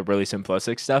also like the really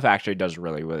simplistic stuff actually does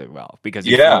really, really well, because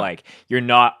you feel like you're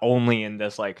not only in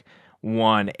this like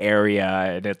one area,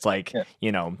 and it's like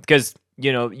because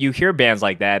you hear bands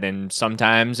like that and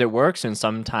sometimes it works and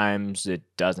sometimes it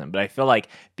doesn't, but I feel like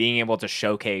being able to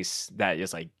showcase that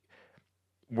is like,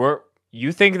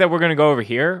 you think that we're going to go over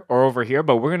here or over here,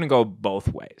 but we're going to go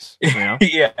both ways.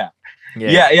 Yeah.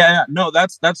 No,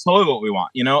 that's totally what we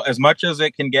want. As much as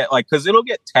it can get, like, because it'll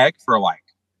get tech for like,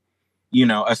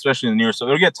 especially in the newer stuff,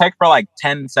 it'll get tech for like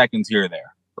 10 seconds here or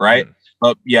there, right?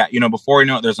 But yeah, before you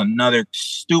know it, there's another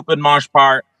stupid mosh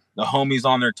part. The homies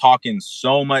on there talking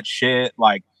so much shit.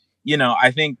 Like,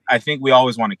 I think we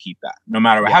always want to keep that, no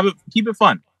matter what. Keep it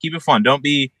fun. Don't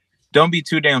be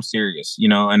too damn serious,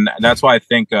 and that's why I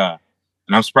think, and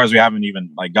I'm surprised we haven't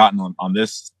even like gotten on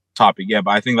this topic yet,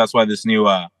 but I think that's why this new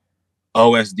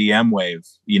OSDM wave,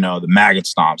 the maggot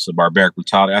stomps, the barbaric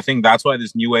brutality, I think that's why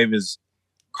this new wave is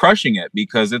crushing it,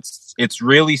 because it's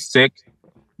really sick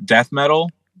death metal,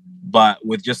 but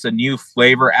with just a new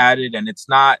flavor added, and it's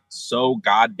not so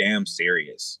goddamn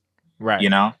serious, right?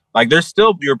 Like there's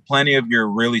still plenty of your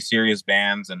really serious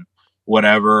bands and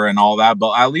whatever and all that,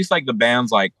 but at least like the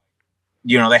bands, like,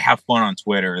 they have fun on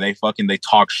Twitter. They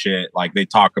talk shit. Like they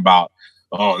talk about,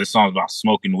 oh, this song's about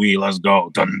smoking weed. Let's go.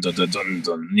 Dun, dun, dun, dun,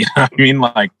 dun. You know what I mean?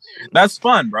 Like, that's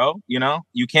fun, bro. You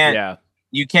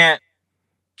can't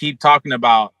keep talking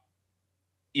about,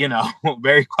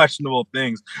 very questionable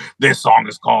things. This song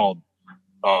is called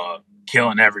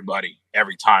Killing Everybody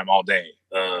Every Time All Day.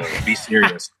 Be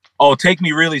serious. Oh, take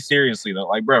me really seriously though.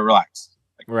 Like, bro, relax.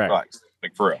 Relax.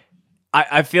 Like, for real.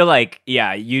 I feel like,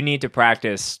 you need to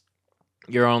practice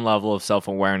your own level of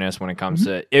self-awareness when it comes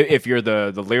to, if you're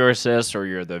the lyricist or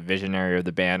you're the visionary of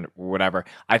the band or whatever.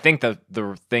 I think the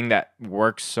thing that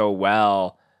works so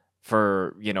well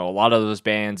for, a lot of those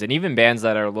bands, and even bands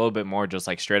that are a little bit more just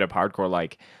like straight up hardcore,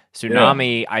 like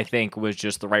Tsunami, I think was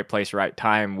just the right place, right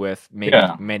time with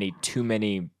maybe too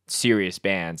many serious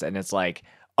bands. And it's like,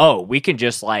 oh, we can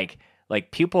just like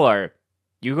people are,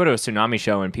 you go to a Tsunami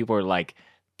show and people are like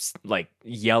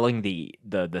yelling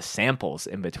the samples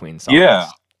in between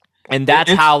songs. And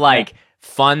that's how like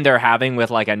fun they're having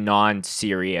with like a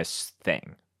non-serious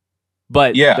thing.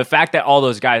 But the fact that all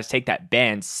those guys take that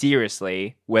band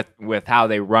seriously with how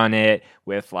they run it,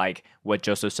 with like what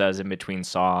Joseph says in between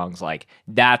songs, like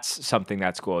that's something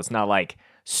that's cool. It's not like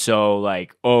so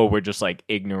like, oh, we're just like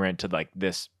ignorant to like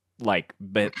this like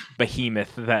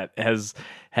behemoth that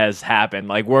has happened.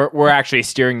 Like we're actually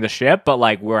steering the ship, but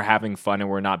like we're having fun and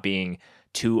we're not being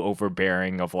too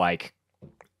overbearing of like,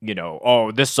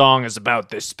 oh, this song is about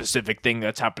this specific thing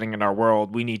that's happening in our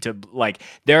world. We need to like,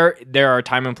 there are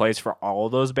time and place for all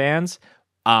of those bands.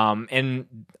 And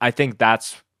I think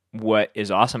that's what is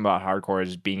awesome about hardcore,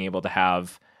 is being able to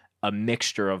have a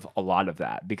mixture of a lot of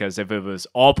that, because if it was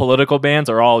all political bands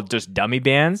or all just dummy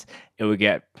bands, it would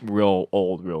get real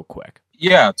old real quick.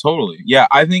 Yeah, totally. Yeah,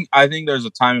 I think there's a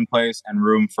time and place and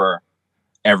room for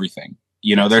everything.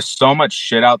 You know, there's so much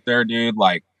shit out there, dude.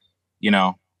 Like, you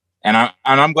know, and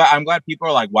I'm glad people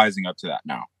are like wising up to that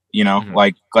now. You know,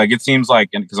 like it seems like,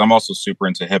 and because I'm also super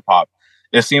into hip hop,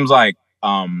 it seems like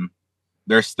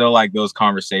there's still like those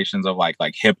conversations of like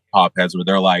hip hop heads where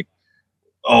they're like,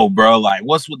 oh, bro, like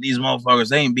what's with these motherfuckers?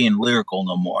 They ain't being lyrical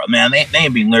no more, man. They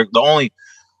ain't being lyrical. The only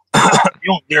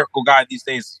lyrical guy these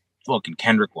days is fucking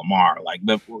Kendrick Lamar. Like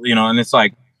and it's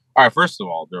like, all right, first of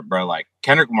all, bro, like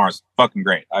Kendrick Lamar is fucking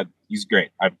great. He's great.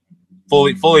 I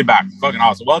fully back. Fucking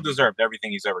awesome. Well deserved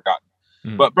everything he's ever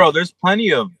gotten. But bro, there's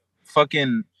plenty of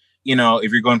fucking,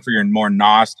 if you're going for your more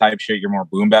Nas type shit, your more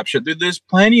boom bap shit, dude, there's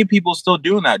plenty of people still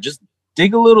doing that. Just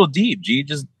dig a little deep, G.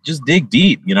 Just dig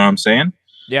deep. You know what I'm saying?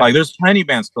 Yeah. Like there's plenty of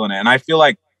bands killing it. And I feel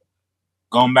like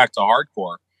going back to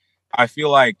hardcore, I feel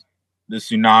like the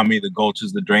Tsunami, the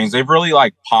Gulches, the Drains, they've really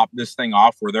like popped this thing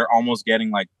off where they're almost getting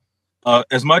like,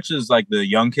 as much as like the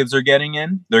young kids are getting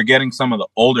in, they're getting some of the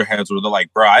older heads where they're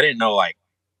like, bro, I didn't know like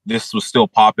this was still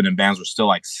popping and bands were still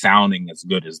like sounding as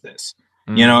good as this.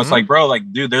 It's like, bro,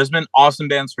 like, dude, there's been awesome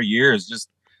bands for years. Just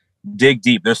dig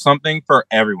deep. There's something for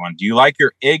everyone. Do you like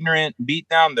your ignorant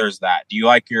beatdown? There's that. Do you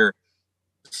like your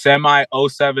semi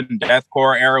 07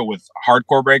 deathcore era with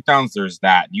hardcore breakdowns? There's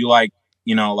that. Do you like,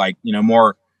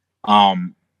 more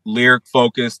lyric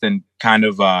focused and kind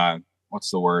of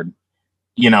what's the word?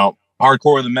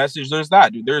 Hardcore with a message. There's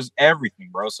that, dude. There's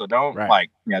everything, bro. So don't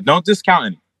don't discount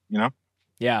anything,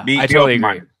 Yeah, I totally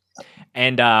agree.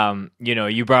 And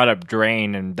you brought up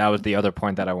Drain, and that was the other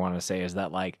point that I want to say is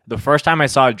that like the first time I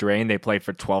saw Drain, they played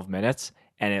for 12 minutes,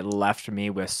 and it left me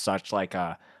with such like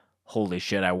a holy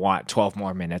shit, I want 12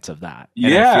 more minutes of that.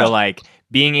 And I feel like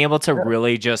being able to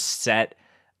really just set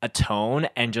a tone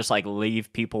and just like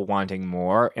leave people wanting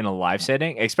more in a live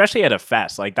setting, especially at a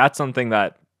fest, like that's something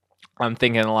that I'm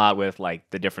thinking a lot with like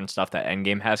the different stuff that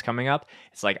Endgame has coming up.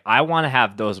 It's like I want to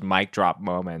have those mic drop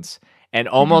moments and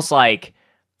almost like,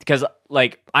 because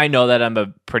like I know that I'm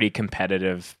a pretty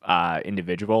competitive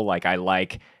individual. Like I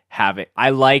like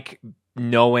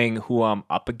knowing who I'm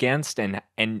up against and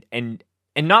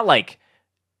not like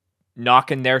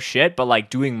knocking their shit, but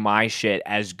like doing my shit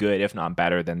as good, if not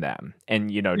better than them.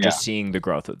 And just seeing the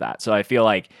growth of that. So I feel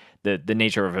like the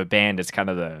nature of a band is kind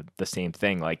of the same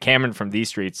thing. Like Cameron from These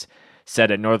Streets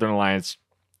said at Northern Alliance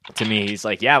to me, he's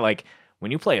like, yeah, like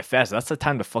when you play a fest, that's the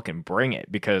time to fucking bring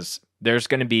it, because there's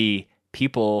going to be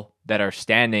people that are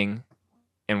standing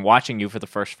and watching you for the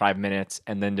first 5 minutes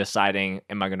and then deciding,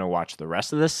 am I going to watch the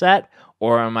rest of this set,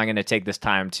 or am I going to take this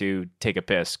time to take a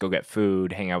piss, go get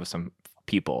food, hang out with some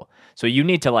people? So you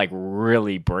need to like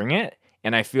really bring it.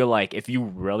 And I feel like if you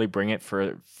really bring it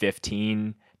for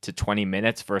 15 to 20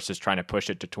 minutes versus trying to push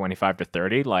it to 25 to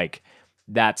 30, like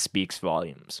that speaks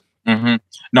volumes. No,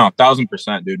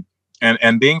 1,000%, dude.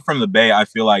 And being from the Bay, I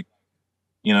feel like,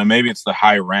 maybe it's the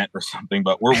high rent or something,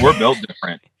 but we're built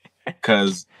different.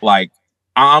 Because like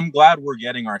I'm glad we're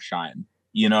getting our shine.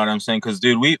 You know what I'm saying? Because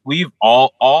dude, we've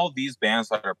all these bands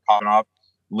that are popping up,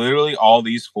 literally all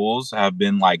these fools have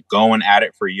been like going at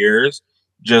it for years,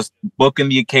 just booking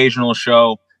the occasional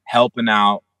show, helping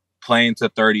out, playing to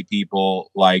 30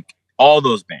 people, like all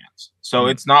those bands. So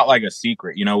it's not like a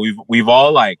secret. We've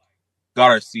all like got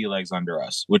our sea legs under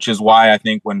us, which is why I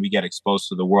think when we get exposed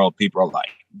to the world, people are like,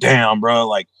 damn, bro,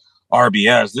 like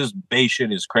RBS, this Bay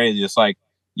shit is crazy. It's like,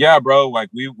 yeah, bro, like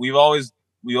we've always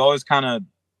kind of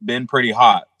been pretty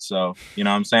hot. So, you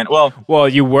know what I'm saying? Well,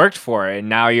 you worked for it, and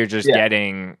now you're just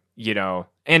getting,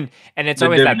 and it's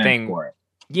always that thing.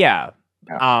 Yeah.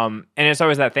 And it's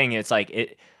always that thing. It's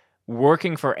like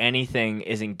working for anything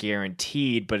isn't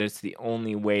guaranteed, but it's the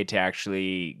only way to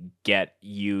actually get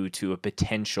you to a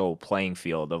potential playing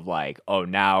field of like, oh,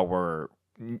 now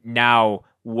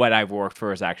what I've worked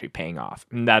for is actually paying off.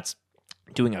 And that's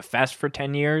doing a fest for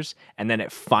 10 years, and then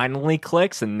it finally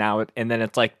clicks, and then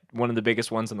it's like one of the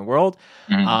biggest ones in the world.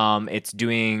 It's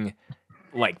doing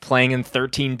like playing in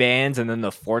 13 bands, and then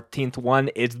the 14th one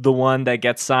is the one that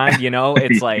gets signed.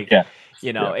 It's like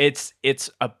it's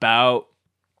about,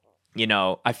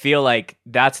 I feel like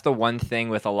that's the one thing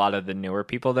with a lot of the newer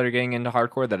people that are getting into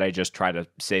hardcore that I just try to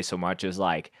say so much is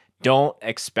like, don't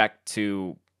expect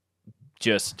to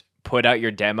just put out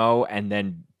your demo and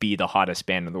then be the hottest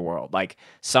band in the world. Like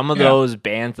some of those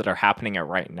bands that are happening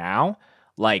right now,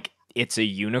 like it's a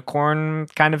unicorn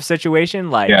kind of situation.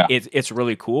 Like it's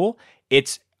really cool.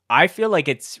 I feel like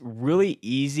it's really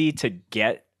easy to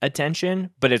get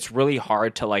attention, but it's really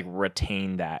hard to like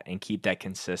retain that and keep that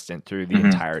consistent through the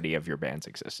entirety of your band's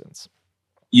existence.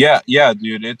 Yeah,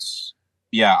 dude.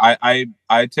 I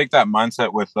take that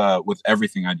mindset with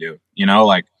everything I do. You know,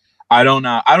 like I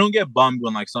don't get bummed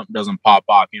when like something doesn't pop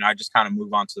off. You know, I just kind of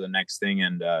move on to the next thing,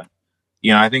 and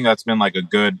you know, I think that's been like a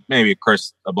good, maybe a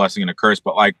curse, a blessing and a curse,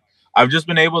 but like I've just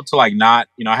been able to like not,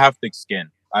 you know, I have thick skin.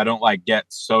 I don't like get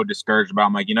so discouraged about.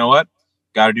 I'm like, you know what,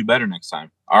 got to do better next time.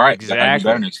 All right, Exactly. gotta do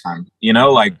better next time. You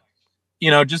know, like,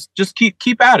 you know, just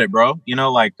keep at it, bro. You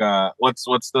know, like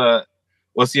what's the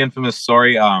infamous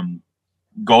story?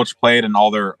 Gulch played and all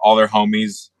their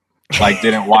homies like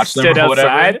didn't watch them or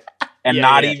whatever. And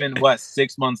even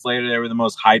 6 months later they were the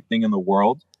most hyped thing in the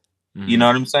world. You know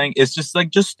what I'm saying? It's just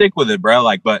like, just stick with it, bro.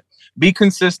 Like, but be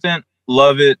consistent,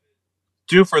 love it,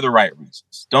 do it for the right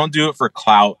reasons. Don't do it for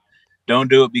clout. Don't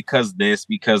do it because this,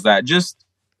 because that. Just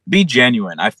be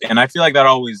genuine. I feel like that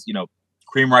always, you know,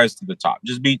 cream rise to the top.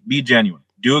 Just be genuine.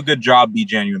 Do a good job, be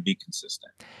genuine, be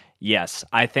consistent. Yes.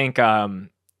 I think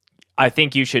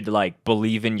you should like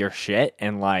believe in your shit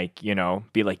and like, you know,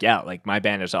 be like, yeah, like my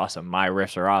band is awesome. My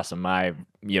riffs are awesome. My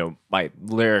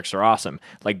lyrics are awesome.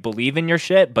 Like believe in your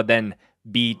shit, but then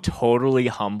be totally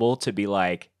humble to be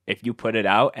like, if you put it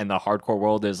out and the hardcore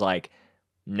world is like,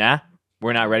 nah,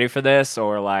 we're not ready for this,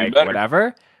 or like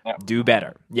whatever, do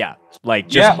better. Yeah. Like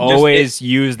just always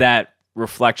use that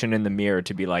reflection in the mirror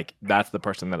to be like, that's the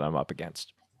person that I'm up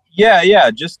against. Yeah.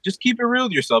 Just keep it real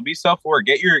with yourself. Be self-aware.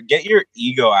 Get your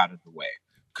ego out of the way.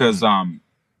 Cause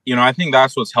you know, I think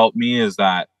that's what's helped me is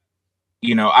that,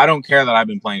 you know, I don't care that I've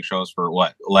been playing shows for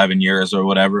 11 years or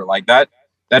whatever. Like that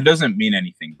doesn't mean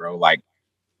anything, bro. Like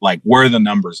where are the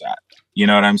numbers at? You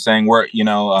know what I'm saying? Where, you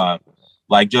know,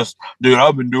 like just, dude,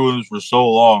 I've been doing this for so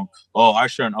long. Oh, I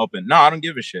shouldn't open. No, I don't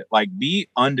give a shit. Like be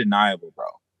undeniable, bro.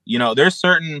 You know, there's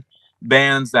certain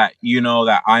bands that, you know,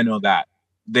 that I know that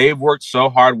they've worked so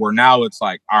hard where now it's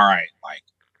like, all right, like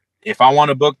if I want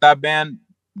to book that band,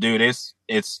 dude, it's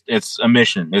a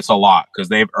mission. It's a lot because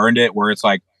they've earned it, where it's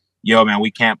like, yo, man,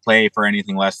 we can't play for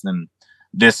anything less than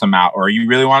this amount. Or you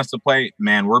really want us to play,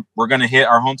 man, we're gonna hit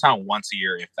our hometown once a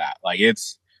year, if that. Like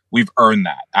we've earned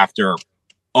that after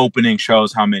opening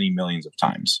shows how many millions of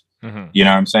times. You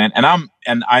know what I'm saying?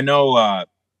 And I know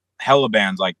hella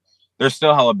bands, like there's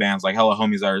still hella bands, like hella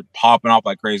homies that are popping off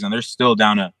like crazy, and they're still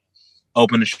down to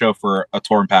open a show for a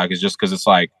touring package just because it's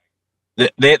like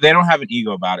they don't have an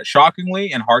ego about it.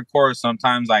 Shockingly, in hardcore,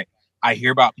 sometimes I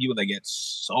hear about people that get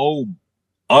so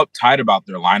uptight about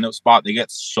their lineup spot. They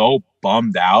get so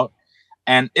bummed out,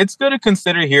 and it's good to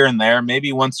consider here and there.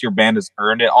 Maybe once your band has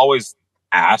earned it, always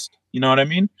ask. You know what I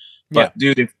mean? But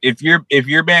dude, if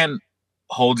your band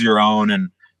holds your own and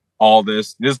all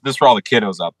this for all the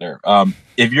kiddos out there.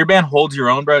 If your band holds your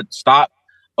own, bro, stop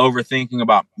overthinking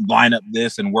about line up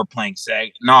this and we're playing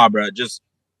seg. Nah, bro, just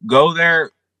go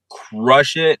there,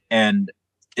 crush it, and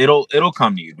it'll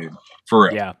come to you, dude. For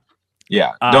real.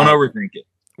 Yeah. Don't overthink it.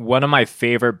 One of my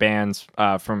favorite bands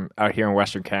from out here in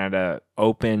Western Canada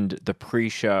opened the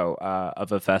pre-show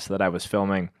of a fest that I was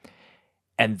filming,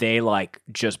 and they like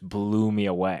just blew me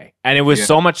away. And it was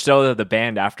so much so that the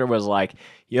band after was like,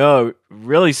 yo, it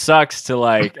really sucks to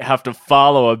like have to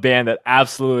follow a band that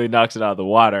absolutely knocks it out of the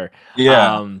water.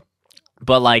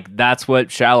 But like that's what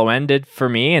Shallow End did for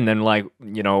me. And then like,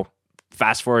 you know,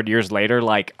 fast forward years later,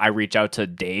 like I reach out to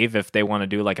Dave if they want to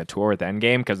do like a tour with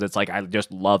Endgame, because it's like I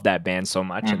just love that band so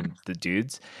much and the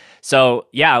dudes. So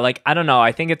yeah, like I don't know.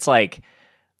 I think it's like,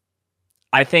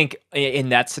 I think in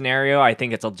that scenario, I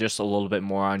think it's just a little bit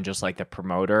more on just like the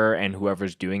promoter and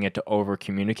whoever's doing it to over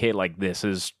communicate. Like this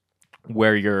is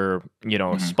where your, you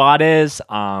know, spot is,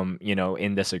 you know,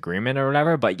 in this agreement or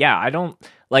whatever. But yeah, I don't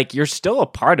like, you're still a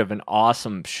part of an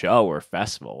awesome show or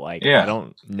festival. Like, I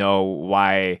don't know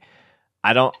why.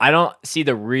 I don't see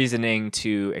the reasoning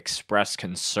to express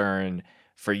concern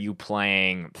for you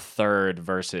playing third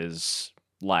versus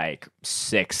like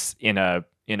sixth in a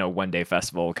one-day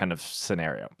festival kind of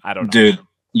scenario. I don't know. Dude,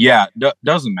 yeah,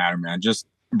 doesn't matter, man. Just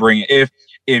bring it.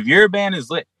 If your band is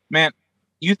lit, man,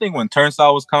 you think when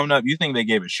Turnstile was coming up, you think they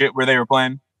gave a shit where they were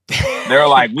playing? They're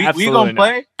like, we gonna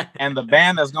play, and the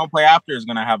band that's gonna play after is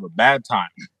gonna have a bad time.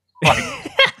 Like,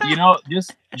 you know,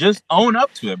 just own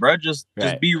up to it, bro. Just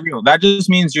be real. That just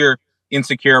means you're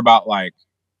insecure about like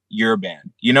your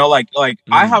band. You know, like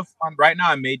I have fun right now.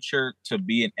 I made sure to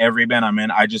be in every band I'm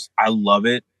in. I love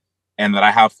it, and that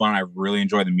I have fun. I really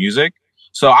enjoy the music,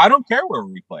 so I don't care where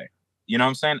we play. You know what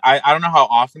I'm saying? I don't know how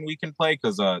often we can play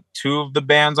because two of the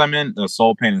bands I'm in,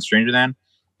 Soul Pain and Stranger Than,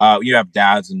 you have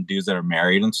dads and dudes that are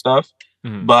married and stuff.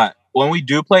 But when we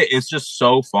do play, it's just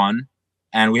so fun,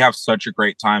 and we have such a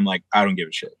great time. Like I don't give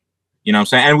a shit. You know what I'm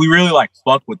saying? And we really like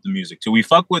fuck with the music too. We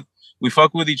fuck with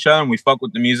each other, and we fuck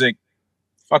with the music.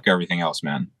 Fuck everything else,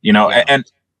 man. You know, Yeah.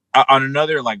 and on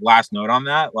another like last note on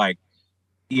that, like,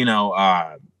 you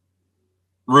know,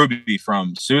 Ruby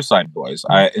from Suicide Boys,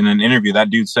 in an interview, that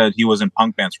dude said he was in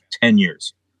punk bands for 10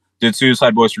 years, did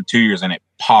Suicide Boys for 2 years, and it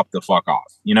popped the fuck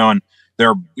off, you know. And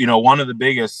they're, you know, one of the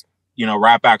biggest, you know,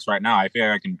 rap acts right now. I feel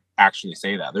like I can actually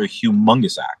say that they're a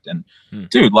humongous act. And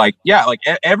dude, like, yeah, like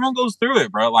everyone goes through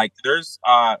it, bro. Like there's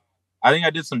I think I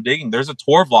did some digging, there's a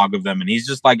tour vlog of them, and he's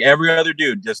just like every other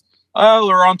dude, just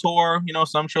we're on tour, you know,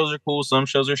 some shows are cool, some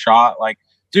shows are shot. Like,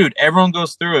 dude, everyone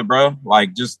goes through it, bro.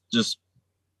 Like just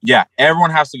yeah,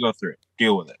 everyone has to go through it,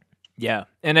 deal with it. Yeah.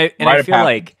 And I feel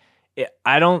like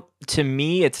to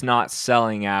me, it's not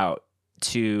selling out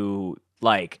to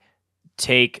like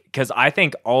take, because I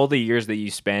think all the years that you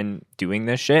spend doing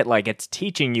this shit, like it's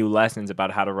teaching you lessons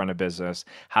about how to run a business,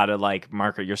 how to like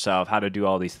market yourself, how to do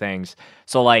all these things.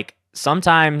 So like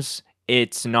sometimes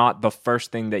it's not the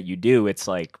first thing that you do. It's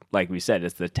like we said,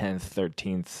 it's the 10th,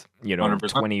 13th, you know,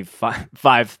 100%.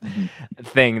 25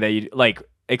 thing that you like,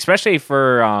 especially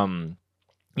for,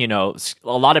 you know,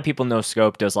 a lot of people know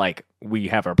Scoped as like, we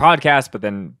have our podcast, but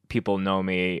then people know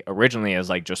me originally as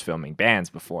like just filming bands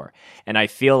before. And I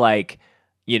feel like,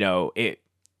 you know,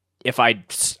 if I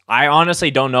honestly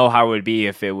don't know how it would be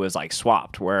if it was like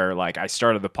swapped, where like I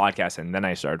started the podcast and then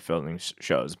I started filming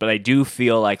shows. But I do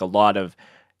feel like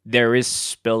there is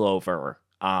spillover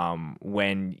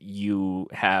when you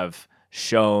have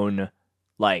shown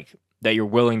like that you're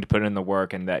willing to put in the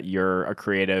work and that you're a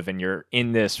creative and you're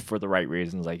in this for the right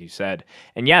reasons, like you said.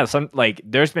 And yeah,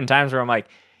 there's been times where I'm like,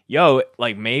 yo,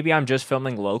 like maybe I'm just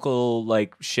filming local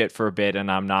like shit for a bit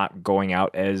and I'm not going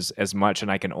out as much,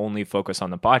 and I can only focus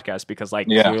on the podcast because like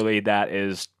clearly that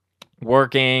is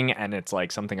working and it's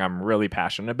like something I'm really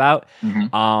passionate about.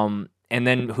 And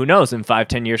then who knows, in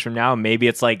 5-10 years from now, maybe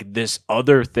it's like this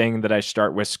other thing that I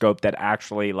start with Scope that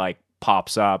actually like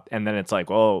pops up, and then it's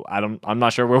like, oh, I'm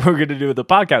not sure what we're gonna do with the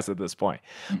podcast at this point.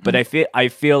 But I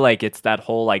feel like it's that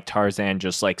whole like Tarzan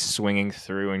just like swinging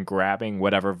through and grabbing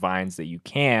whatever vines that you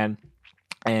can,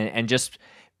 and just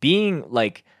being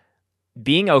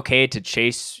okay to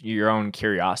chase your own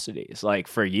curiosities. Like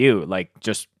for you, like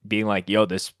just being like, yo,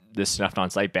 this Snuffed On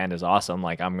Sight band is awesome.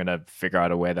 Like I'm gonna figure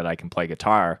out a way that I can play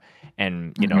guitar,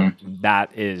 and you know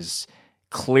that is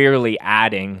clearly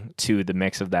adding to the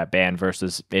mix of that band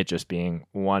versus it just being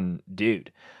one dude.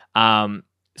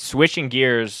 Switching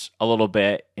gears a little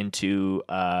bit into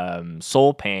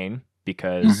Soul Pain,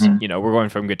 because you know we're going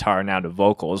from guitar now to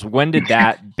vocals. When did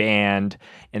that band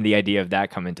and the idea of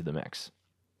that come into the mix?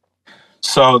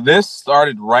 So this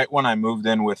started right when I moved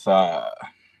in with my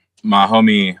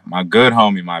good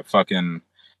homie,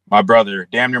 my brother,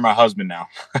 damn near my husband now,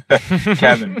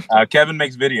 Kevin. Kevin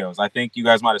makes videos. I think you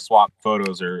guys might have swapped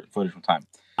photos or footage from time.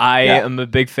 I am a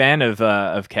big fan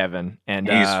of Kevin, and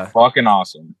he's fucking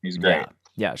awesome. He's great.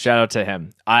 Yeah, shout out to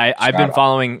him. I've been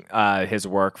following his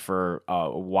work for a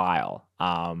while.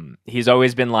 He's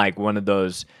always been like one of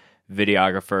those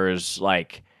videographers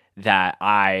like that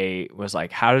I was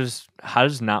like, how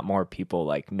does not more people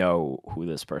like know who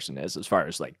this person is as far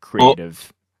as like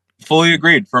creative. Well, fully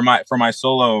agreed. For my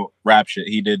solo rap shit,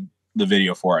 he did the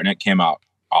video for it and it came out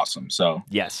awesome. So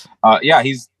yes.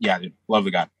 Dude, love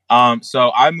the guy.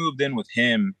 So I moved in with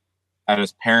him at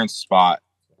his parents' spot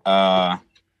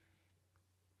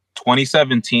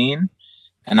 2017,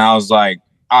 and I was like,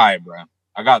 all right, bro,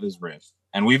 I got this riff.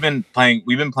 And we've been playing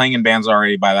in bands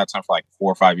already by that time for like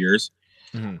 4 or 5 years.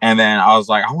 And then I was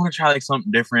like, I want to try like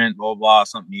something different, blah, blah,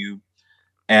 something new.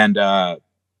 And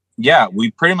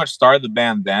we pretty much started the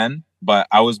band then, but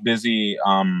I was busy.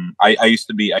 I used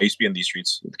to be in These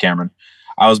Streets with Cameron.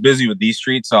 I was busy with These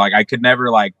Streets, so like I could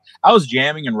never like, I was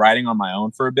jamming and writing on my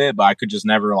own for a bit, but I could just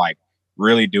never like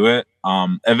really do it.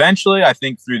 Eventually, I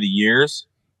think through the years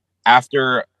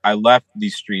after I left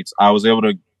These Streets, I was able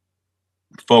to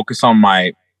focus on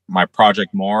my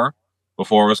project more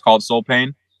before it was called Soul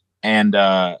Pain. And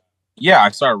I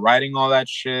started writing all that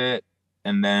shit,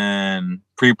 and then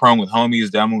pre-prong with homies,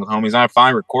 demoing with homies, and I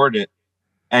finally recorded it.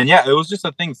 And yeah, it was just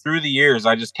a thing through the years.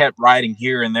 I just kept writing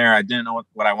here and there. I didn't know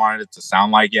what I wanted it to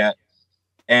sound like yet.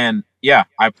 And yeah,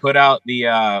 I put out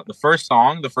the first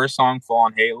song, Full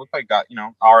On Hate. It looked like got,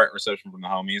 all right reception from the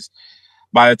homies.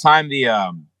 By the time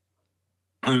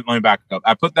let me back up.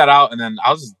 I put that out, and then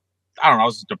I was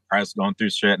just depressed going through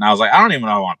shit. And I was like, I don't even know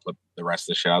how I want to put the rest of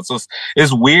the shit out.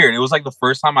 It's weird. It was like the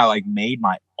first time I like made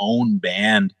my own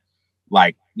band,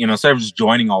 like, instead of just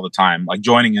joining all the time, like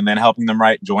joining and then helping them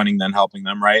write, joining, then helping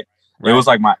them write. Right. It was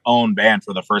like my own band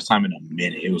for the first time in a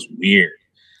minute. It was weird.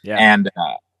 Yeah. And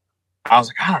I was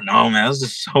like, I don't know, man. This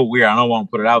is so weird. I don't want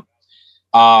to put it out.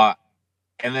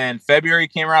 And then February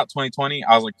came out, 2020.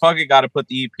 I was like, fuck it, got to put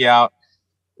the EP out.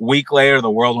 Week later, the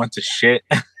world went to shit.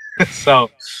 So,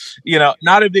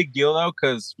 not a big deal though,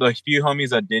 because the few homies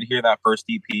that did hear that first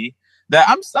EP, that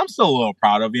I'm still a little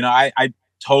proud of. I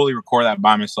totally record that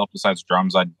by myself. Besides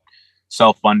drums, I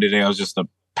self-funded it. It was just a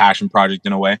passion project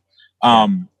in a way.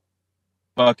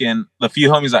 Fucking the few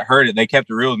homies that heard it, they kept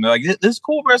it real, and they're like, "This is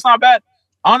cool, bro. It's not bad."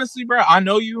 Honestly, bro, I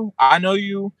know you,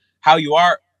 how you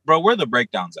are, bro. Where the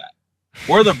breakdowns at?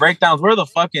 Where the breakdowns? Where the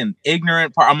fucking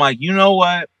ignorant part? I'm like, you know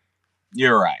what?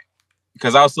 You're right.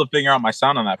 Because I was still figuring out my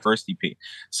sound on that first EP.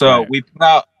 So we put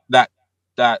out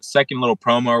that second little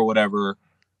promo or whatever,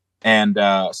 and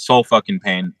Soul Fucking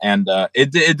Pain. And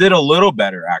it did a little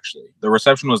better, actually. The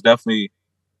reception was definitely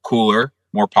cooler,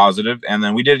 more positive. And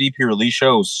then we did an EP release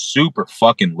show. It was super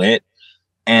fucking lit.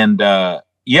 And I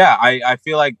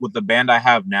feel like with the band I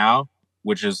have now,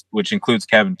 which includes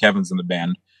Kevin. Kevin's in the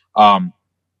band.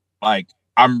 Like,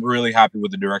 I'm really happy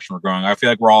with the direction we're going. I feel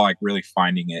like we're all like really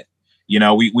finding it. We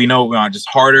know we want just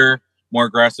harder, more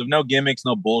aggressive, no gimmicks,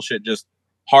 no bullshit, just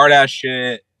hard ass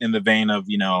shit in the vein of,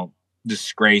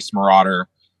 Disgrace, Marauder,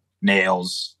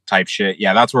 Nails type shit.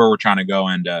 Yeah, that's where we're trying to go.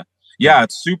 And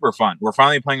it's super fun. We're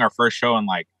finally playing our first show in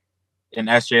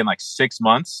SJ in like 6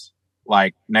 months,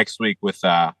 like next week with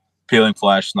Peeling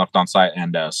Flesh, Snuffed on Sight,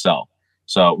 and Cell.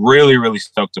 So really, really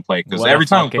stoked to play, because every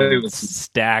time we play with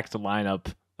stacked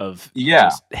lineup of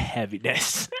just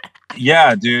heaviness.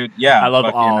 Yeah, dude. Yeah, I love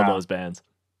all those bands.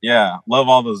 Yeah, love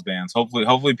all those bands.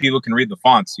 Hopefully people can read the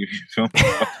fonts. You feel me?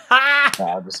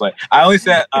 Just like, I only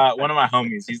said one of my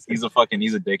homies. He's a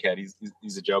dickhead.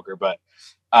 He's a joker. But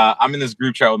I'm in this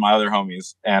group chat with my other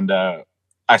homies, and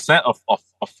I sent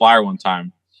a flyer one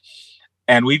time,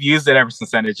 and we've used it ever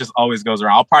since then. It just always goes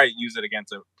around. I'll probably use it again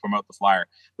to promote the flyer,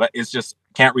 but it's just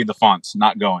can't read the fonts,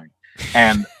 not going.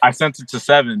 And I sent it to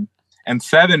Seven, and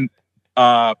Seven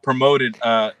promoted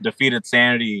Defeated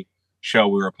Sanity show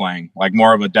we were playing, like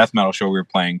more of a death metal show we were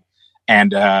playing,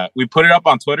 and we put it up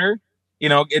on Twitter.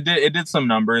 It did some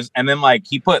numbers, and then like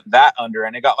he put that under,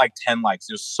 and it got like 10 likes.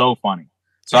 It was so funny.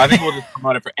 So I think we'll just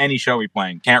promote it for any show we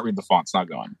playing. Can't read the fonts, not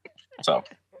going. So,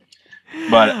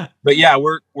 but yeah,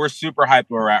 we're super hyped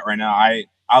where we're at right now.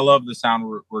 I love the sound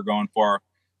we're going for.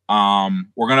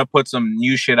 We're gonna put some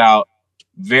new shit out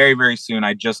very, very soon.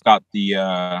 I just got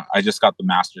the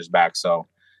masters back, so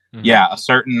yeah, a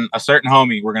certain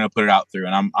homie we're gonna put it out through,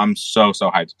 and I'm so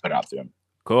hyped to put it out through him.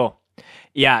 Cool.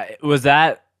 Yeah, was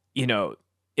that,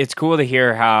 it's cool to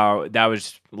hear how that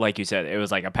was, like you said, it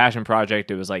was like a passion project.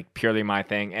 It was like purely my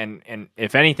thing, and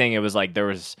if anything, it was like there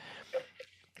was,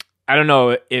 I don't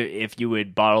know if you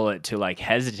would bottle it to like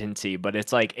hesitancy, but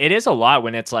it's like it is a lot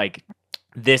when it's like,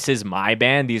 this is my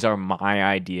band, these are my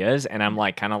ideas, and I'm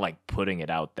like kind of like putting it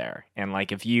out there. And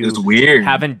like if you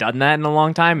haven't done that in a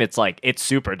long time, it's like it's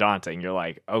super daunting. You're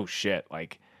like, oh shit,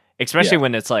 like especially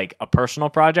when it's like a personal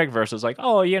project versus like,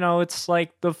 oh, it's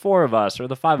like the 4 of us or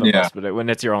the 5 of us. But when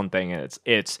it's your own thing,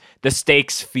 it's the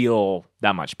stakes feel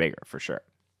that much bigger for sure.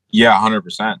 Yeah,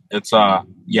 100%. It's I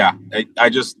think I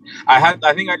just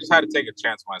had to take a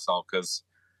chance myself, because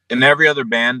in every other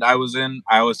band I was in,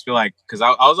 I always feel like, because I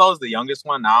was always the youngest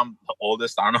one. Now I'm the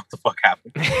oldest. I don't know what the fuck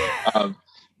happened.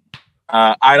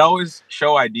 I'd always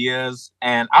show ideas,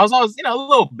 and I was always, a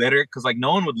little bitter, because like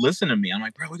no one would listen to me. I'm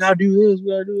like, bro, we gotta do this, we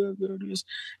gotta do this.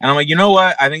 And I'm like, you know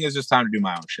what? I think it's just time to do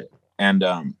my own shit. And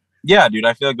yeah, dude,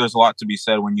 I feel like there's a lot to be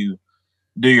said when you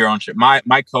do your own shit. My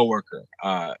coworker,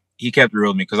 he kept it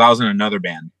real with me, because I was in another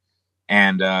band,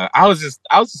 and I was just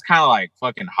kind of like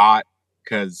fucking hot,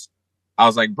 because I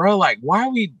was like, bro, like, why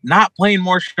are we not playing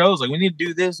more shows? Like, we need to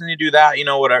do this, we need to do that,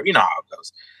 whatever, how it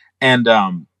goes.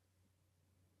 And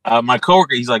my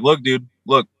coworker, he's like, look, dude,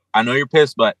 I know you're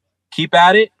pissed, but keep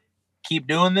at it, keep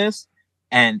doing this,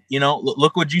 and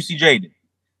look what Juicy J did.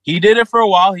 He did it for a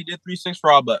while. He did 3-6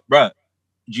 for all, but bro,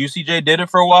 Juicy J did it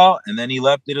for a while, and then he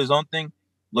left, did his own thing.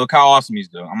 Look how awesome he's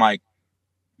doing. I'm like,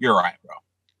 you're right,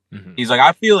 bro. Mm-hmm. He's like,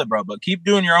 I feel it, bro, but keep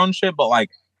doing your own shit, but like,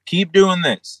 keep doing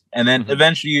this. And then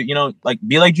eventually, like,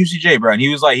 be like Juicy J, bro. And he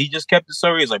was like, he just kept it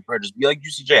so real. He's like, bro, just be like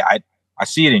Juicy J. I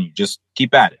see it in you. Just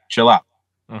keep at it. Chill out.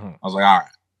 I was like, all right.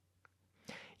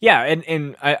 Yeah,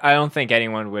 and I don't think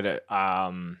anyone would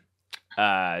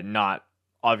not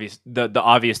obvious the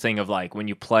obvious thing of like when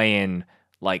you play in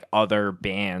like other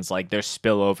bands, like there's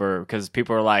spillover, because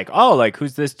people are like, oh, like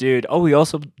who's this dude? Oh, he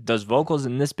also does vocals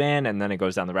in this band, and then it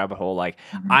goes down the rabbit hole. Like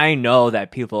I know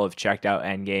that people have checked out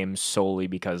Endgame solely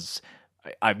because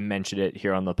I've mentioned it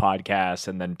here on the podcast,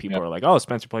 and then people are like, oh,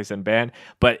 Spencer plays in band,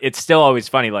 but it's still always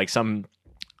funny. Like some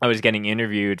I was getting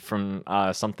interviewed from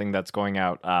something that's going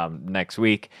out next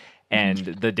week, and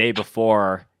the day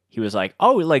before he was like,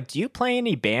 "Oh, like, do you play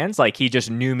any bands?" Like, he just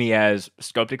knew me as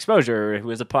Scoped Exposure, who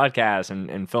is a podcast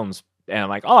and films. And I'm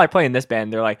like, "Oh, I play in this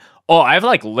band." They're like, "Oh, I've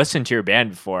like listened to your band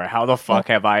before. How the fuck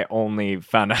have I only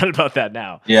found out about that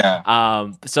now?"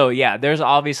 Yeah. So yeah, there's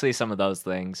obviously some of those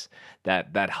things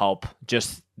that help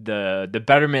just the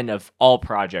betterment of all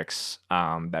projects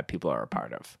that people are a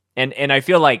part of. And I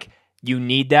feel like you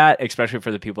need that, especially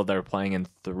for the people that are playing in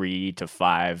 3 to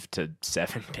 5 to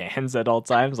 7 bands at all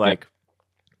times. Like,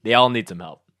 they all need some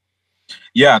help.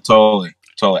 Yeah, totally.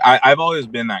 I've always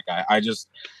been that guy.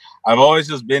 I've always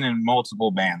just been in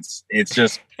multiple bands. It's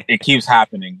just, it keeps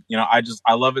happening. You know,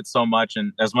 I love it so much.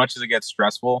 And as much as it gets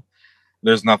stressful,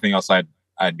 there's nothing else I'd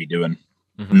be doing.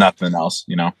 Mm-hmm. Nothing else,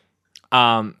 you know?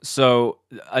 So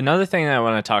another thing that I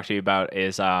want to talk to you about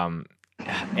is, and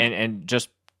just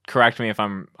correct me if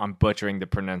I'm butchering the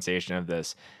pronunciation of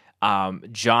this.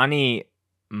 Johnny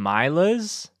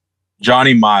Miles?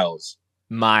 Johnny Miles.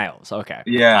 Miles. Okay.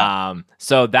 Yeah.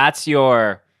 So that's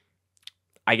your,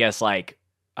 I guess, like,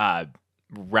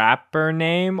 rapper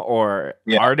name or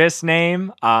artist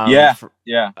name? Yeah.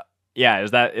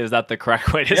 Is that the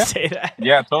correct way to say that?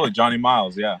 Yeah, totally. Johnny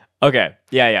Miles. Yeah. Okay.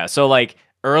 Yeah. So like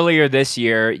earlier this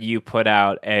year, you put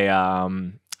out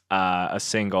a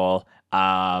single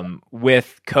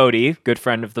with Cody, good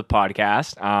friend of the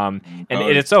podcast. And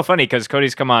it's so funny because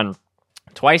Cody's come on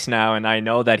twice now, and I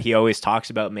know that he always talks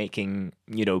about making,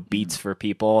 beats for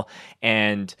people.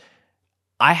 And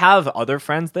I have other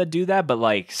friends that do that, but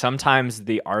like sometimes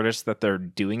the artists that they're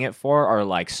doing it for are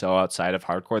like so outside of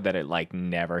hardcore that it like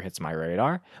never hits my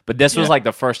radar. But this was like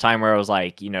the first time where I was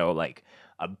like, like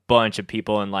a bunch of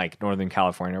people in like Northern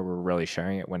California were really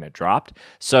sharing it when it dropped.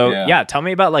 So yeah, tell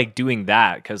me about like doing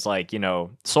that, because like,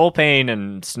 Soul Pain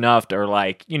and Snuffed are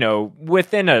like,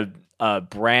 within a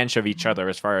branch of each other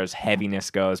as far as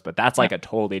heaviness goes, but that's like a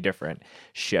totally different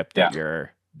ship that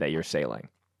you're sailing.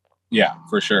 Yeah,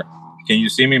 for sure. Can you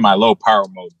see me? My low power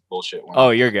mode bullshit one.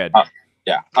 Oh, you're good.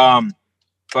 Yeah.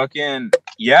 Fucking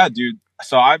yeah, dude.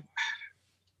 So I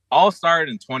all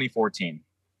started in 2014.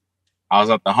 I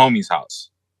was at the homie's house,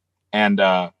 and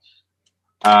I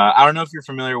don't know if you're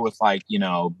familiar with like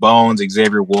Bones,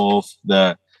 Xavier Wolf,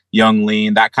 the Young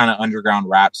Lean, that kind of underground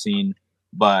rap scene.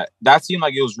 But that seemed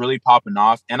like it was really popping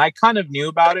off, and I kind of knew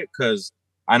about it because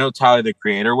I know Tyler the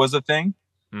Creator was a thing,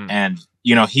 and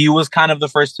he was kind of the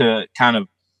first to kind of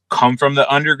come from the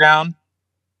underground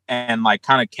and like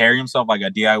kind of carry himself like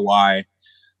a DIY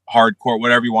hardcore,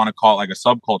 whatever you want to call it, like a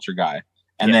subculture guy.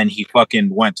 And then he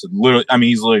fucking went to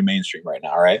he's literally mainstream right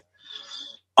now, right?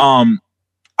 I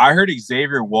heard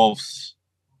Xavier Wolf's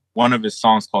one of his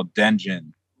songs called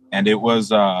Denjin, and it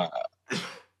was like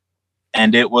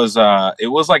an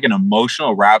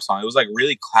emotional rap song. It was like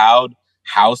really cloud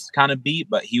house kind of beat,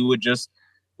 but he would just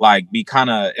like be kind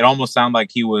of, it almost sounded like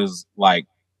he was like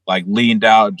leaned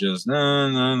out, just na,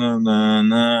 na, na, na,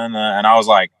 na, na. And I was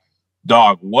like,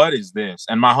 dog, what is this?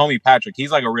 And my homie Patrick, he's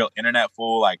like a real internet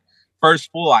fool, like first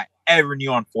fool I ever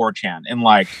knew on 4chan in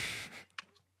like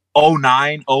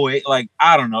 09, 08, like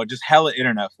I don't know, just hella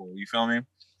internet fool, you feel me?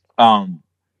 And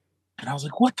I was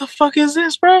like, what the fuck is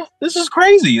this, bro? This is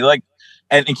crazy. Like,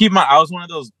 and keep in mind, I was one of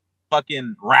those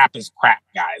fucking rap is crap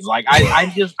guys. Like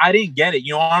I didn't get it.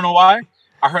 You wanna know why?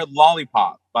 I heard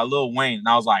Lollipop by Lil Wayne, and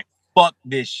I was like, fuck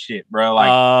this shit, bro. Like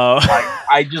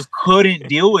I just couldn't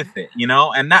deal with it, and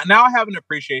now I have an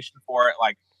appreciation for it.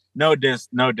 Like no diss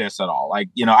at all. Like,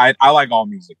 I like all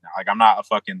music now. Like I'm not a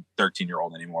fucking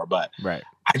 13-year-old anymore, but right.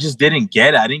 I just didn't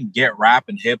get it. I didn't get rap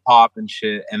and hip hop and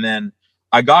shit. And then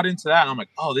I got into that and I'm like,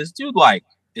 oh, this dude, like,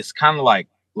 it's kind of like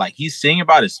he's singing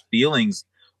about his feelings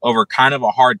over kind of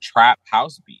a hard trap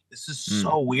house beat. This is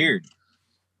so weird.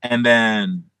 And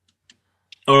then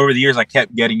over the years, I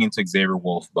kept getting into Xavier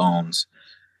Wolf, Bones,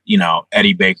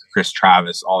 Eddie Baker, Chris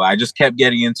Travis, all that. I just kept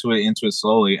getting into it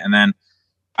slowly. And then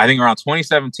I think around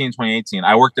 2017, 2018,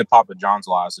 I worked at Papa John's a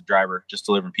lot as a driver, just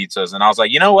delivering pizzas. And I was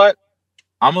like, you know what?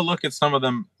 I'm going to look at some of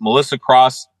them Melissa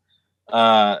Cross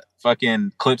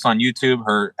fucking clips on YouTube,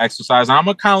 her exercise. And I'm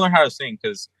going to kind of learn how to sing,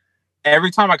 because every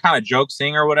time I kind of joke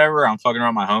sing or whatever, I'm fucking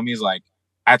around my homies, like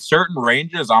at certain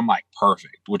ranges, I'm like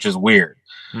perfect, which is weird.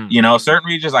 Certain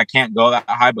ranges I can't go that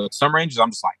high, but some ranges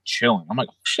I'm just like chilling. I'm like,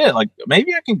 oh, shit, like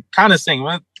maybe I can kind of sing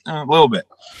a little bit.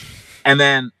 And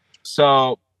then,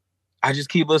 so I just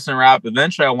keep listening to rap.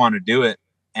 Eventually I want to do it.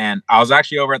 And I was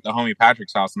actually over at the homie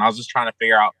Patrick's house, and I was just trying to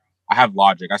figure out, I have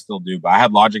Logic. I still do, but I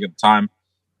had Logic at the time.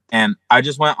 And I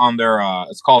just went on their,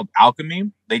 it's called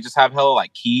Alchemy. They just have hella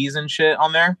like keys and shit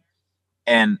on there.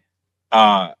 And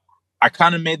I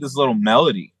kind of made this little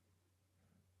melody.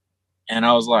 And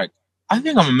I was like, I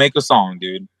think I'm gonna make a song,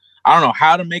 dude. I don't know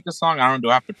how to make a song. I don't know,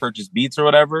 do I have to purchase beats or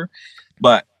whatever?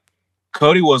 But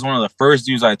Cody was one of the first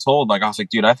dudes I told. Like, I was like,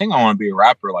 dude, I think I want to be a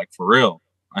rapper, like, for real.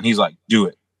 And he's like, do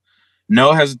it.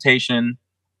 No hesitation.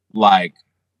 Like,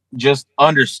 just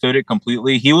understood it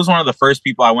completely. He was one of the first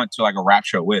people I went to like a rap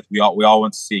show with. We all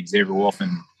went to see Xavier Wolf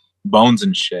and Bones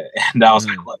and shit. And I was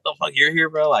like, what the fuck, you're here,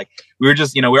 bro? Like, we were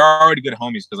just, we were already good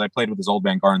homies because I played with his old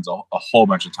band Gardens a whole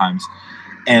bunch of times.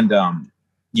 And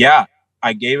yeah,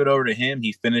 I gave it over to him.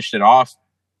 He finished it off.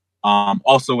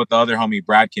 Also with the other homie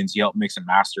Bradkins, he helped mix and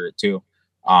master it too.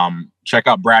 Check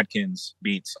out Bradkins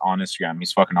Beats on Instagram.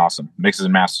 He's fucking awesome. Mixes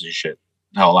and masters his shit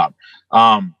hell out.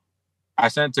 I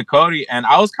sent it to Cody, and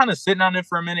I was kind of sitting on it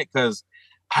for a minute because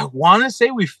I want to say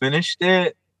we finished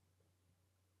it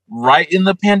right in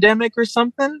the pandemic or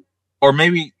something, or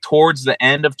maybe towards the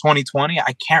end of 2020.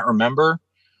 I can't remember,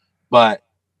 but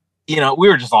we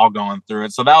were just all going through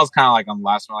it. So that was kind of like on the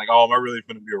last one, like, oh, am I really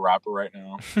going to be a rapper right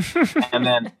now? And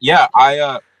then, yeah,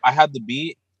 I had the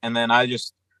beat, and then I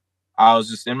was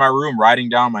just in my room writing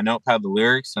down my notepad the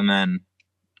lyrics, and then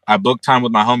I booked time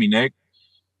with my homie Nick,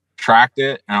 tracked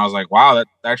it, and I was like, wow, that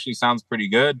actually sounds pretty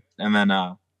good. And then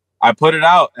I put it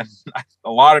out, and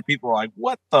a lot of people were like,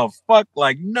 what the fuck?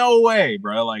 Like, no way,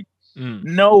 bro. Like,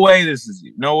 no way this is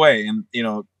you. No way. And,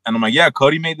 and I'm like, yeah,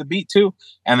 Cody made the beat too.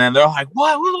 And then they're like,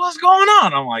 what's going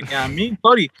on? I'm like, yeah, me and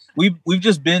Cody, we've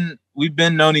been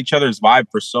knowing each other's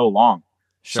vibe for so long.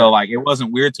 Sure. So, like, it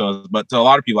wasn't weird to us, but to a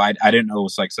lot of people, I didn't know it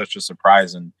was, like, such a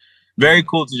surprise. And very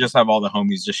cool to just have all the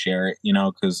homies just share it,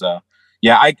 because,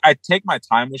 yeah, I take my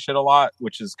time with shit a lot,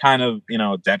 which is kind of,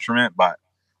 a detriment, but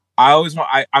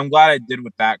I'm glad I did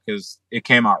with that because it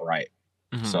came out right.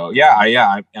 Mm-hmm. So,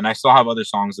 yeah, and I still have other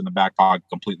songs in the back pocket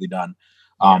completely done.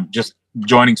 Just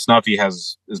joining Snuffy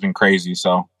has been crazy.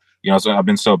 So, so I've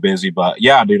been so busy, but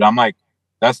yeah, dude, I'm like,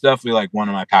 that's definitely like one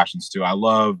of my passions too. I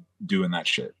love doing that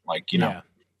shit. Like, Yeah.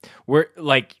 We're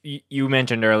like, you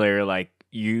mentioned earlier, like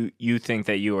you think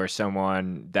that you are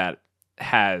someone that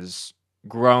has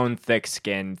grown thick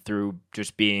skin through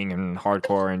just being in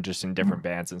hardcore and just in different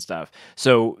bands and stuff.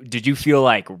 So did you feel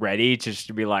like ready just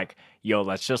to be like, yo,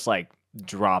 let's just like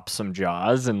drop some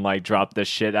Jaws and like drop this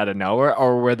shit out of nowhere?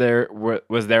 Or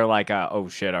was there like oh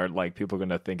shit, are like people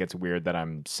gonna think it's weird that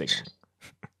I'm singing?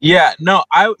 Yeah, no,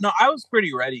 I was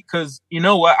pretty ready because you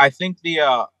know what? I think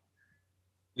the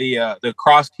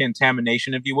cross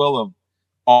contamination, if you will, of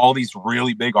all these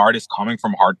really big artists coming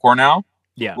from hardcore now.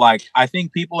 Yeah. Like, I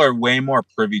think people are way more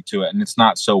privy to it and it's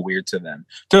not so weird to them.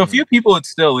 To a few people, it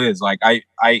still is. Like, I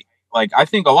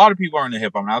think a lot of people are into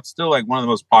hip hop now. It's still like one of the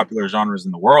most popular genres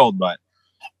in the world, but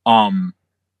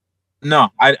no,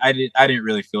 I didn't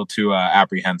really feel too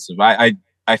apprehensive. I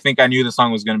think I knew the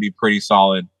song was going to be pretty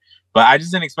solid, but I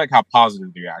just didn't expect how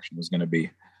positive the reaction was going to be,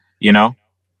 And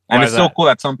it's still cool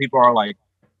that some people are like,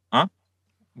 huh?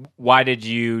 Why did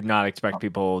you not expect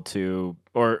people to,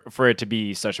 or for it to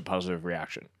be such a positive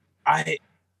reaction? I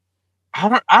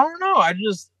don't know. I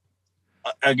just,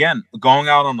 again, going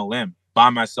out on a limb by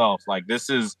myself. Like, this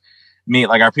is me.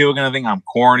 Like, are people going to think I'm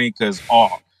corny because, oh,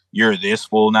 you're this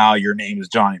fool now, your name is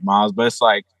Johnny Miles? But it's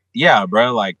like, yeah,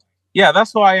 bro. Like, yeah,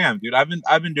 that's who I am, dude. I've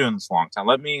been doing this a long time.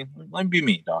 Let me be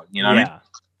me, dog. You know what I mean?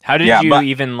 How did you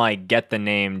even like get the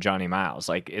name Johnny Miles?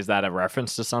 Like, is that a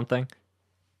reference to something?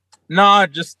 No,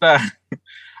 just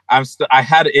I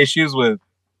had issues with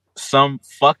some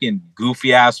fucking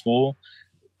goofy ass fool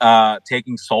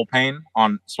taking Soul Pain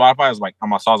on Spotify. I was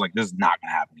like, this is not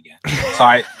gonna happen again. So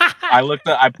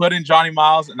I put in Johnny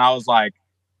Miles, and I was like,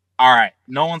 all right,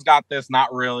 no one's got this,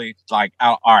 not really. Like,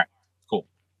 all right, cool.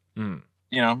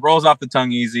 Rolls off the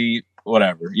tongue easy,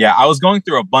 whatever. Yeah, I was going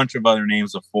through a bunch of other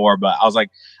names before, but I was like,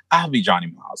 I'll be Johnny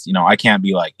Miles. I can't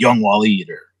be like Young Waleed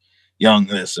or Young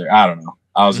this, or I don't know.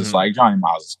 I was just like, Johnny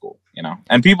Miles is cool,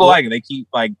 and people like it. They keep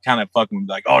like kind of fucking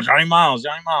like, oh, Johnny Miles. So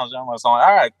I'm like, all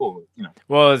right, cool,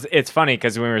 Well, it's funny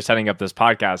because when we were setting up this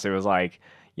podcast, it was like,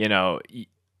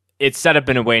 it's set up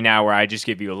in a way now where I just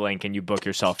give you a link and you book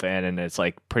yourself in, and it's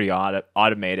like pretty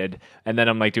automated. And then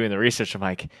I'm like doing the research. I'm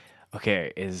like,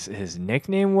 okay, is his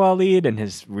nickname Waleed and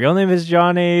his real name is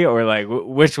Johnny, or like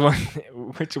which one?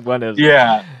 Which one is?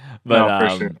 Yeah, but no,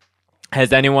 for sure.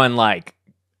 Has anyone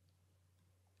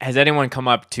come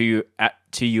up to you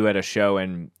at a show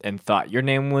and thought your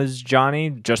name was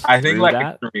Johnny? Just I think like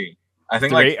that? three. I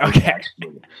think three? like okay.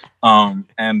 Actually.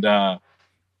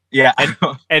 Yeah.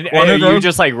 And are you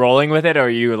just like rolling with it, or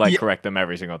you like correct them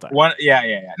every single time?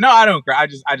 Yeah. No, I don't. I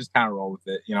just kind of roll with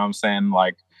it. You know what I'm saying?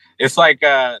 Like, it's like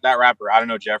that rapper. I don't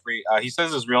know, Jeffrey. He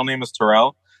says his real name is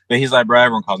Terrell, but he's like, bro,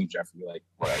 everyone calls him Jeffrey. Like,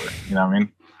 whatever. You know what I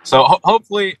mean? So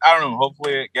hopefully, I don't know.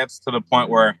 Hopefully, it gets to the point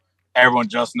where everyone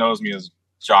just knows me as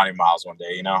Johnny Miles one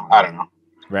day. I don't know.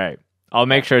 Right. I'll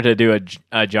make sure to do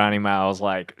a Johnny Miles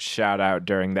like shout out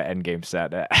during the endgame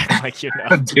set. Like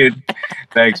dude.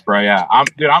 Thanks, bro. Yeah,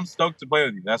 I'm stoked to play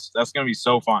with you. That's gonna be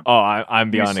so fun. Oh, I'm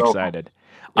beyond excited.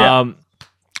 Yeah.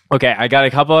 Okay, I got a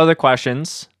couple other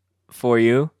questions for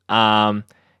you. Does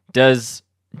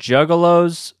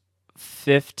Juggalos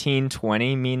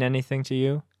 1520 mean anything to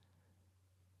you?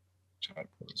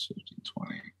 Juggalos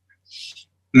 1520.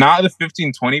 Not the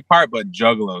 1520 part, but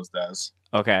Juggalos does.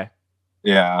 Okay.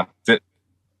 Yeah.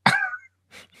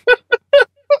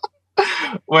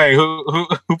 Wait, who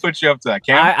put you up to that?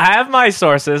 Cam? I have my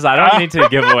sources. I don't need to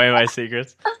give away my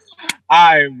secrets.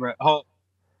 All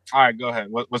right, go ahead.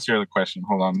 What's your other question?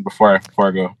 Hold on, before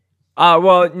I go.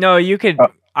 Well, no, you could.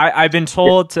 I've been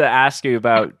told to ask you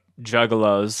about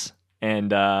Juggalos,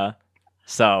 and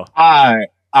so. All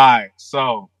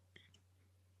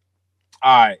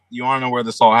right. You want to know where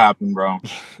this all happened, bro?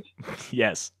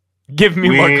 Yes. Give me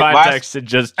more context to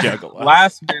just Juggalos.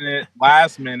 Last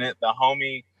minute, the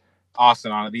homie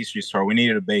Austin on a D Street store. We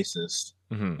needed a bassist.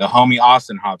 Mm-hmm. The homie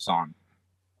Austin hops on,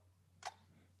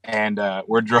 and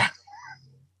we're driving.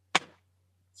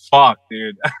 Fuck,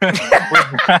 dude.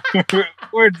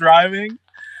 we're driving.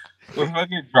 We're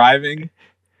fucking driving,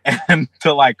 and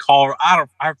to like call. I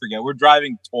forget. We're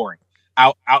driving, touring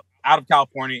out of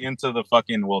California into the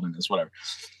fucking wilderness, whatever.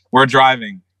 We're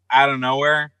driving out of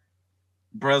nowhere.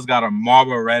 Bro's got a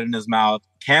Marlboro Red in his mouth.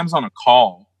 Cam's on a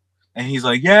call, and he's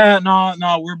like, "Yeah, no,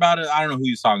 we're about it." I don't know who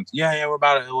he's talking to. Yeah, we're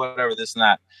about it. Whatever, this and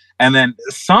that. And then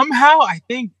somehow, I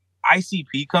think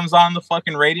ICP comes on the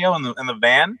fucking radio in the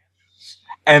van,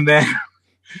 and then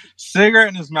cigarette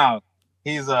in his mouth.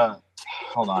 He's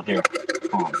hold on here.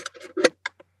 Hold on.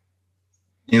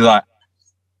 He's like,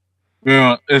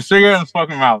 a cigarette in his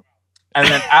fucking mouth, and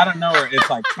then out of nowhere, it's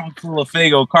like trunk full of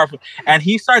Fago, car full, and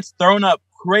he starts throwing up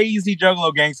crazy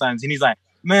Juggalo gang signs, and he's like,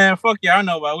 "Man, fuck yeah, I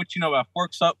know about what you know about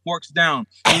forks up, forks down."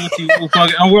 And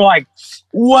we're like,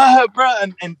 "What, bro?"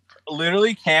 And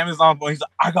literally, Cam is on phone. He's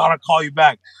like, "I gotta call you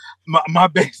back. My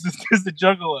bassist is a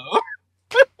Juggalo."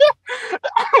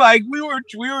 Like we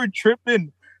were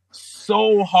tripping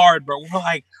so hard, bro. We're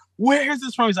like, "Where is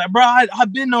this from?" He's like, "Bro,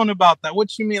 I've been knowing about that.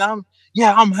 What you mean? I'm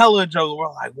hella Juggalo."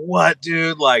 We're like, "What,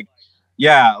 dude?" Like,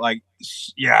 yeah,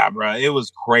 bro. It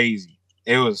was crazy.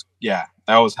 It was,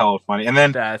 that was hella funny. And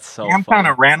then that's so Cam kind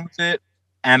of ran with it.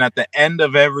 And at the end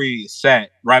of every set,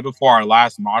 right before our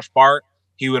last mosh part,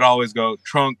 he would always go,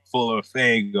 "Trunk full of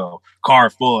Fago,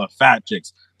 car full of fat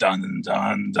chicks, dun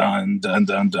dun dun dun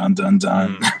dun dun dun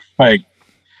dun." Like,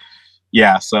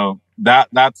 yeah. So that's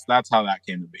how that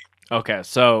came to be. Okay,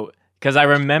 so because I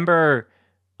remember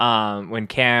when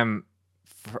Cam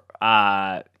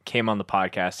came on the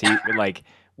podcast, he like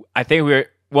I think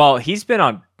he's been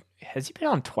on. Has he been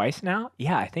on twice now?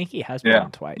 Yeah, I think he has been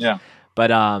on twice. Yeah. But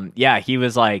he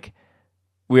was like,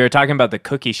 we were talking about the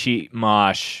cookie sheet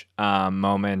mosh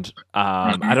moment.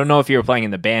 I don't know if you were playing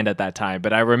in the band at that time,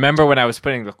 but I remember when I was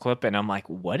putting the clip in, I'm like,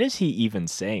 what is he even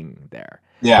saying there?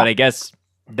 Yeah. But I guess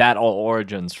that all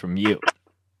origins from you.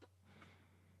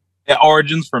 It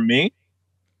origins from me?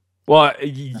 Well,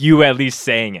 you at least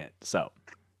saying it, so.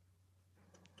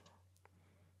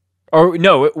 Or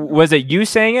no, was it you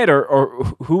saying it, or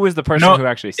who was the person who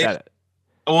actually said it?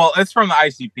 Well, it's from the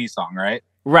ICP song, right?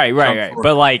 Right.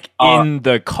 But like in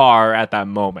the car at that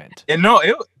moment.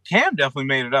 Cam definitely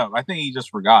made it up. I think he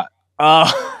just forgot.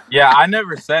 Oh. Yeah, I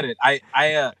never said it. I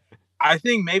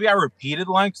think maybe I repeated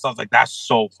the line because I was like, "That's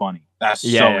so funny. That's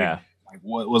so like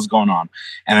what was going on?"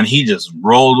 And then he just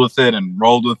rolled with it and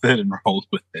rolled with it and rolled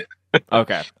with it.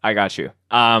 Okay, I got you.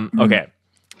 Okay.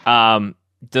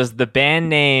 Does the band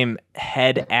name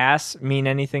Head Ass mean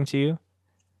anything to you?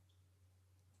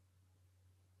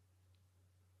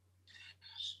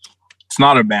 It's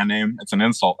not a band name. It's an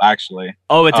insult, actually.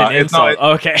 Oh, it's an insult.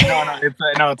 Okay.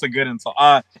 It's a good insult.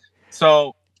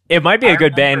 So it might be a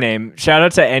good band name. Shout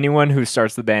out to anyone who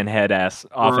starts the band Head Ass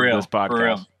off of this podcast. For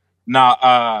real.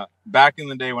 Nah, back in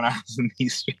the day when I was in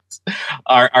these streets,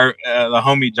 our the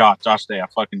homie Josh Day.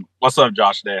 What's up,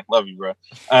 Josh Day? Love you, bro.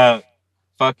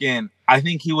 I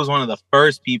think he was one of the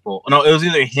first people. No, it was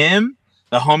either him,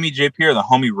 the homie JP, or the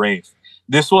homie Rafe.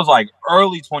 This was like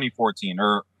early 2014,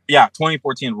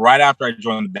 2014, right after I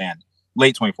joined the band.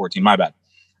 Late 2014, my bad.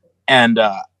 And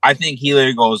I think he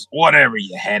literally goes, "Whatever,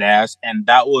 you head ass." And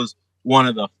that was one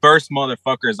of the first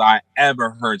motherfuckers I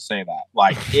ever heard say that,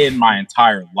 like in my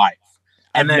entire life.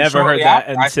 And I've never heard that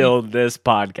until this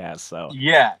podcast. So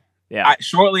yeah.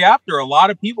 Shortly after, a lot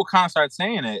of people kind of started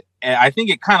saying it, and I think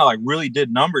it kind of like really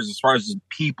did numbers as far as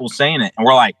people saying it. And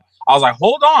I was like,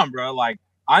 "Hold on, bro! Like,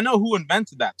 I know who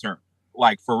invented that term.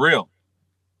 like for real.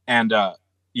 And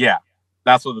yeah,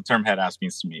 that's what the term head ass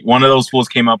means to me. One of those fools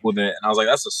came up with it, and I was like,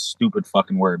 that's a stupid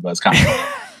fucking word, but it's kind of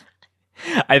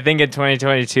I think in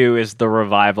 2022 is the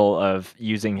revival of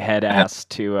using head ass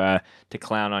to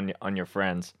clown on your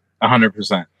friends.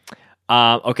 100%.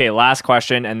 Okay, last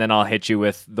question, and then I'll hit you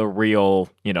with the real,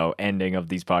 ending of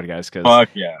these podcasts. Because fuck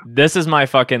yeah, this is my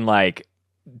fucking like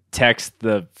text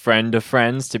the friend of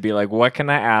friends to be like, what can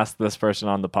I ask this person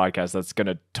on the podcast that's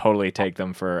gonna totally take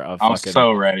them for a fucking... I'm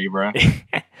so ready, bro.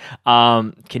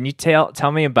 Can you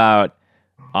tell me about?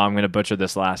 I'm gonna butcher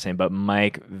this last name, but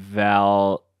Mike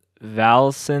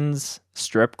Valson's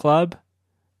strip club.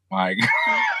 Mike,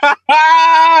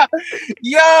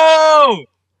 yo,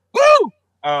 woo,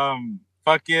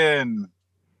 fucking,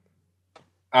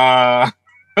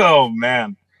 oh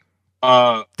man.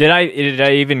 Did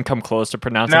I even come close to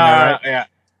pronouncing that right? Yeah,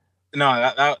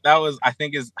 no, that was, I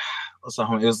think is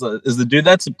the dude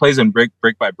that plays in Brick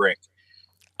by Brick.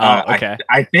 Okay.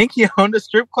 I think he owned a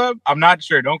strip club. I'm not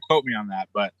sure. Don't quote me on that.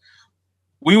 But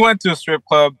we went to a strip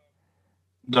club.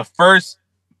 The first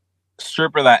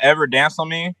stripper that ever danced on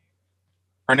me,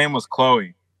 her name was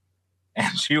Chloe,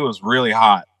 and she was really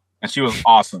hot and she was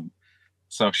awesome.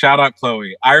 So shout out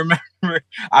Chloe. I remember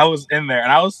I was in there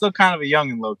and I was still kind of a young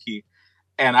and low key.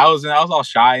 And I was all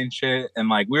shy and shit. And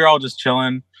like, we were all just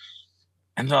chilling.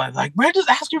 And they're like, man, just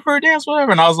ask you for a dance,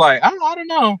 whatever. And I was like, I don't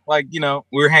know. Like, we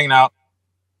were hanging out.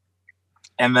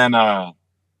 And then,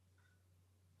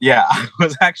 yeah, I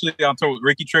was actually on tour with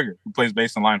Ricky Trigger, who plays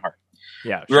bass in Lionheart.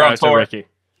 Yeah, we were on tour. Ricky.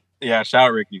 Yeah, shout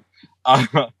out Ricky. I'm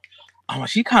like,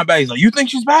 she kind of bad. He's like, you think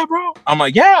she's bad, bro? I'm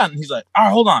like, yeah. And he's like, all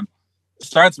right, hold on.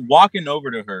 Starts walking over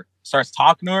to her, starts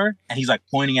talking to her, and he's like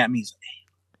pointing at me. He's like, hey.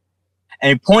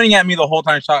 And pointing at me the whole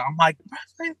time. I'm like,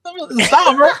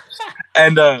 stop,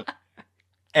 bro.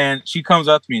 And she comes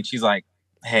up to me and she's like,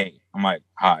 hey. I'm like,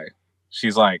 hi.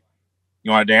 She's like,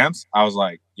 you want to dance? I was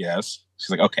like, yes. She's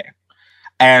like, okay.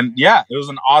 And yeah, it was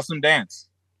an awesome dance.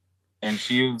 And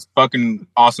she was fucking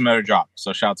awesome at her job.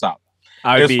 So shouts out.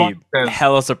 I would be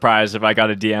hella surprised if I got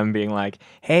a DM being like,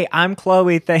 hey, I'm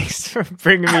Chloe. Thanks for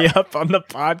bringing me up on the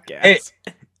podcast. Hey,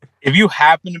 if you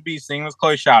happen to be seeing this,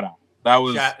 Chloe, shout out. That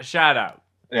was shout out.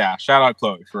 Yeah, shout out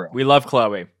Chloe for real. We love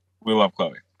Chloe. We love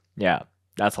Chloe. Yeah,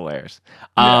 that's hilarious.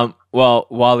 Yeah. Well,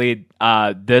 Waleed,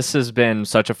 this has been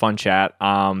such a fun chat.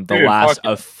 The last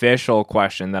official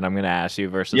question that I'm going to ask you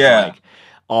versus like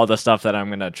all the stuff that I'm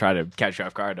going to try to catch you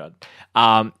off guard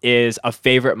on, is a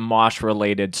favorite Mosh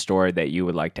related story that you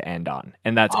would like to end on.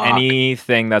 And that's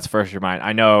anything that's first in your mind.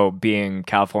 I know being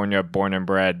California born and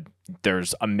bred,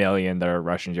 there's a million that are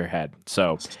rushing to your head.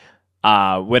 So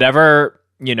whatever,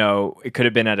 it could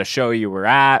have been at a show you were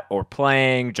at or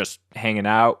playing, just hanging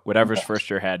out, whatever's first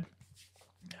to your head.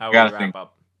 How would we wrap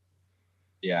up?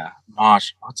 Yeah.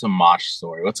 Mosh. What's a Mosh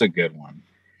story? What's a good one?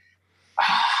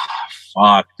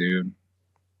 Fuck, dude.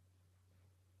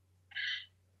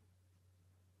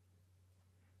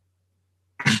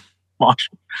 Mosh.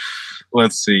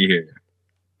 Let's see here.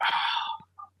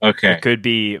 Okay. It could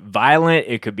be violent.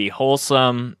 It could be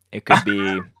wholesome. It could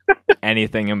be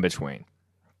anything in between.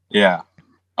 Yeah.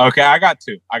 Okay, I got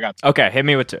two. Okay, hit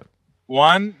me with two.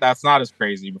 One, that's not as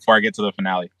crazy before I get to the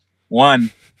finale.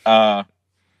 One,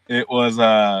 it was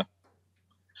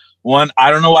one,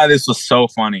 I don't know why this was so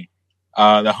funny.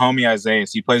 The homie Isaiah,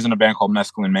 he plays in a band called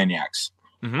Mescaline Maniacs.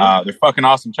 Mm-hmm. They're fucking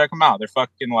awesome. Check them out. They're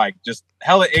fucking like just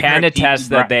hella ignorant. Can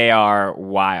attest that they are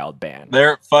wild band.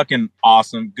 They're fucking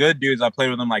awesome. Good dudes. I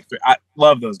played with them like I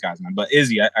love those guys, man. But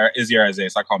Izzy or Isaiah,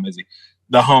 so I call him Izzy.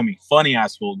 The homie, funny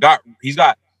ass fool.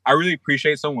 I really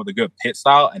appreciate someone with a good pit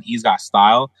style, and he's got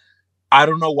style. I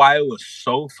don't know why it was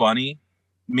so funny.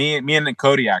 Me and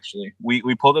Cody, actually,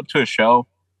 we pulled up to a show,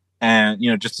 and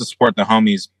just to support the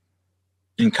homies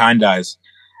in Kind Eyes,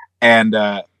 and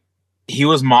he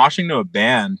was moshing to a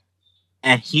band,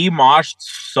 and he moshed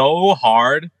so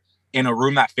hard in a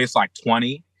room that fits like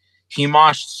 20. He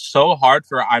moshed so hard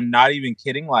for, I'm not even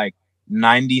kidding, like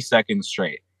 90 seconds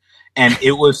straight. And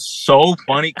it was so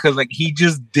funny because like he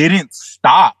just didn't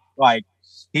stop. Like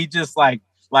he just like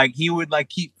he would like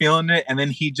keep feeling it, and then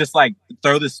he just like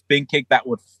throw the spin kick that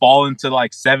would fall into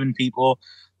like 7 people.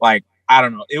 Like I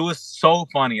don't know. It was so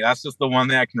funny. That's just the one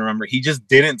thing I can remember. He just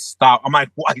didn't stop. I'm like,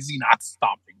 why is he not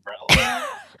stopping, bro?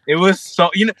 It was so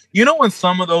you know when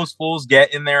some of those fools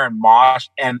get in there and mosh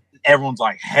and everyone's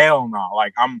like, hell no.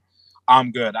 Like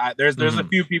I'm good. There's a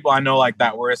few people I know like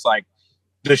that where it's like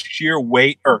the sheer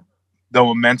weight or the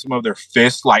momentum of their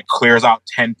fist like clears out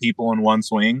 10 people in one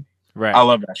swing. Right. I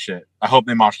love that shit. I hope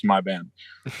they mosh to my band.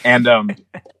 And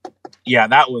yeah,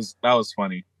 that was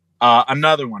funny.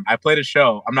 Another one. I played a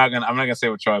show. I'm not gonna say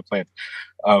what show I played.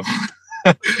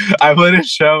 I played a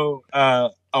show a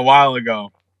while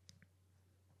ago.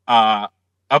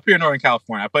 Up here in Northern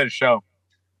California, I played a show.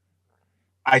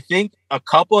 I think a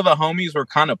couple of the homies were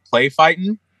kind of play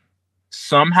fighting.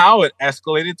 Somehow it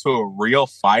escalated to a real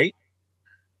fight.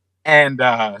 And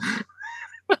it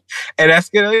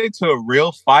escalated to a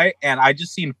real fight. And I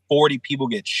just seen 40 people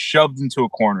get shoved into a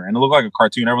corner. And it looked like a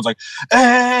cartoon. Everyone's like,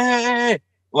 hey!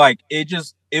 Like, it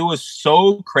was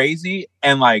so crazy.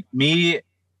 And like me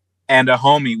and a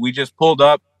homie, we just pulled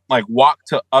up, like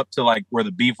walked up to like where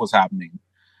the beef was happening.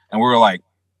 And we were like,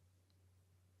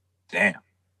 damn.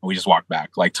 And we just walked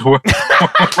back, like to where we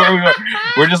were.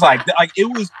 We're just like it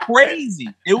was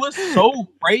crazy. It was so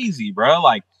crazy, bro.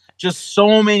 Like just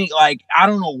so many, like I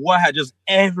don't know what had just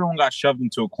everyone got shoved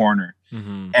into a corner.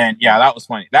 Mm-hmm. And yeah, that was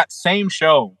funny. That same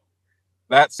show.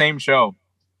 Nah,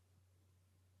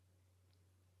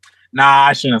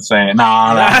 I shouldn't say it.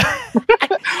 Nah.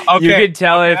 Okay. You can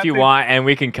tell it if you want, and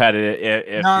we can cut it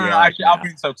if no. Actually, I'll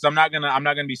think so because I'm not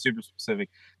gonna be super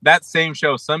specific. That same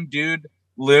show, some dude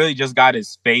literally just got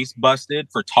his face busted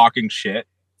for talking shit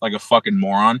like a fucking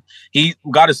moron. He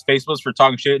got his face busted for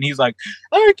talking shit, and he's like,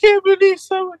 I can't believe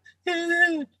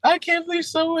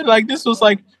someone like this was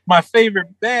like my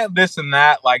favorite band, this and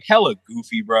that, like hella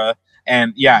goofy, bruh.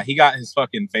 And yeah, he got his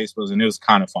fucking face busted, and it was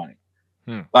kind of funny.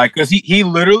 Like, because he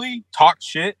literally talked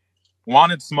shit,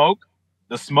 wanted smoke.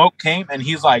 The smoke came, and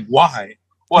he's like, why?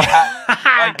 What happened?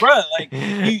 Like, bro, like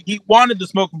he wanted the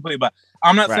smoke completely, but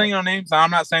I'm not saying no names.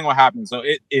 I'm not saying what happened. So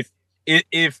if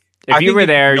you were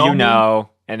there, you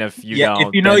know, and if you don't, if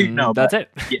you know, you know. That's it.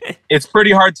 It's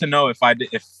pretty hard to know if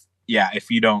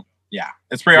you don't. Yeah,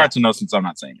 it's pretty hard to know since I'm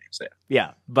not saying names.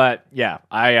 Yeah, but yeah,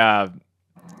 I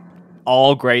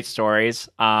all great stories.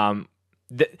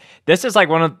 This is like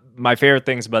one of my favorite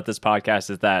things about this podcast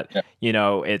is that, you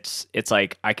know, it's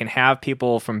like I can have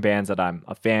people from bands that I'm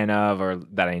a fan of or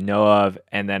that I know of.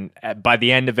 And then by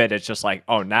the end of it, it's just like,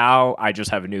 oh, now I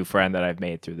just have a new friend that I've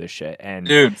made through this shit. And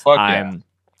dude, fuck I'm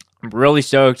really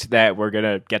stoked that we're going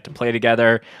to get to play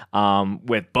together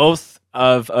with both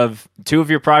of two of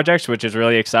your projects, which is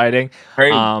really exciting.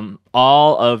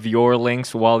 All of your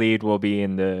links, Waleed, will be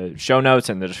in the show notes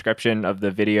and the description of the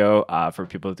video for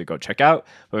people to go check out.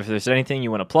 But if there's anything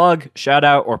you want to plug, shout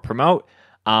out, or promote,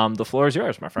 the floor is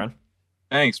yours, my friend.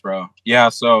 Thanks, bro. Yeah,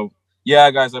 so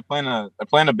guys, I play in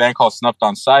a band called Snuffed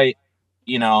on Sight.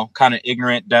 You know, kind of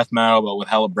ignorant death metal, but with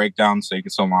hella breakdowns, so you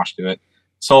can still mosh to it.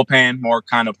 Soul Pain, more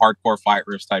kind of hardcore fight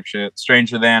riffs type shit.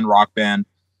 Stranger Than, rock band.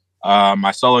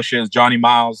 My solo shit is Johnny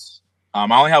Miles. I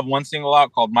only have one single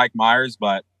out called Mike Myers,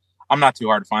 but I'm not too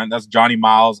hard to find. That's Johnny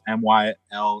Miles,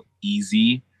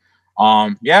 MYLEZ.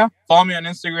 Follow me on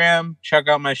Instagram. Check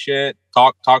out my shit.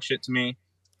 Talk shit to me.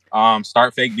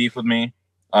 Start fake beef with me.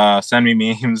 Send me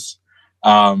memes.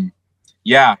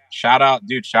 Shout out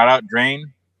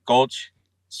Drain, Gulch,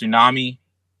 Tsunami,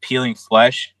 Peeling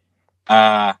Flesh,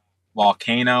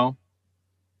 Volcano,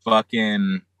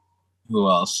 fucking who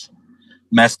else?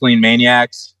 Mescaline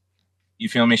Maniacs. You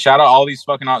feel me? Shout out all these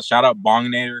fucking shout out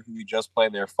Bongnator, who we just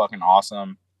played. They're fucking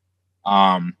awesome.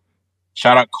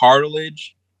 Shout out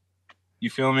Cartilage. You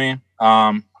feel me?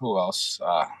 Who else?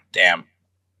 Damn.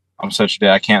 I'm such a dick.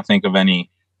 I can't think of any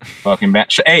fucking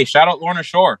band. Hey, shout out Lorna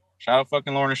Shore. Shout out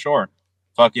fucking Lorna Shore.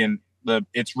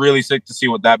 It's really sick to see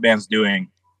what that band's doing.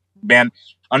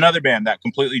 Another band that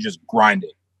completely just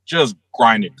grinded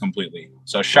completely.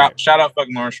 So shout out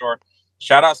fucking Lorna Shore.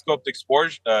 Shout out Scoped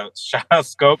Exposure. Shout out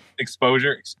Scoped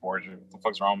Exposure. What the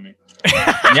fuck's wrong with me?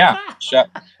 Yeah. Shout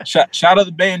out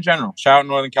the Bay in general. Shout out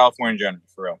Northern California in general,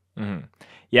 for real. Mm-hmm.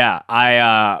 Yeah,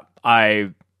 I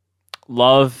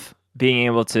love being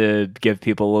able to give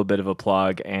people a little bit of a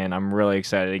plug, and I'm really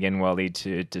excited again,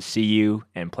 Waleed, to see you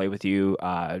and play with you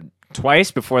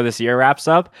twice before this year wraps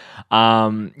up.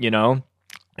 You know,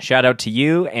 shout out to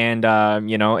you, and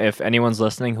you know, if anyone's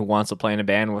listening who wants to play in a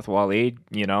band with Waleed,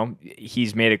 you know,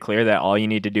 he's made it clear that all you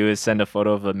need to do is send a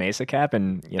photo of a Mesa cap,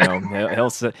 and you know, he'll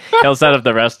set up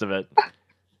the rest of it.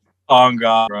 Oh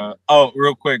God, bro. Oh,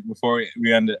 real quick before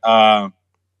we end it,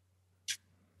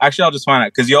 actually, I'll just find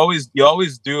out because you always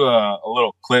do a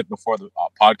little clip before the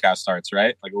podcast starts,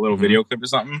 right? Like a little video clip or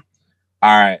something.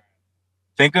 All right,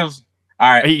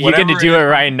 Are you going to do it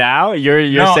right now?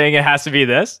 You're saying it has to be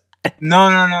this? No.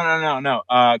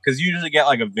 Because you usually get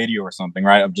like a video or something,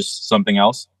 right? Of just something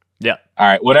else. Yeah. All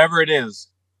right. Whatever it is,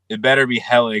 it better be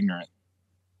hella ignorant.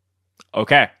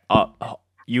 Okay.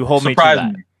 You hold Surprise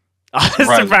me to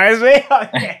that. Surprise me?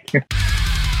 Okay.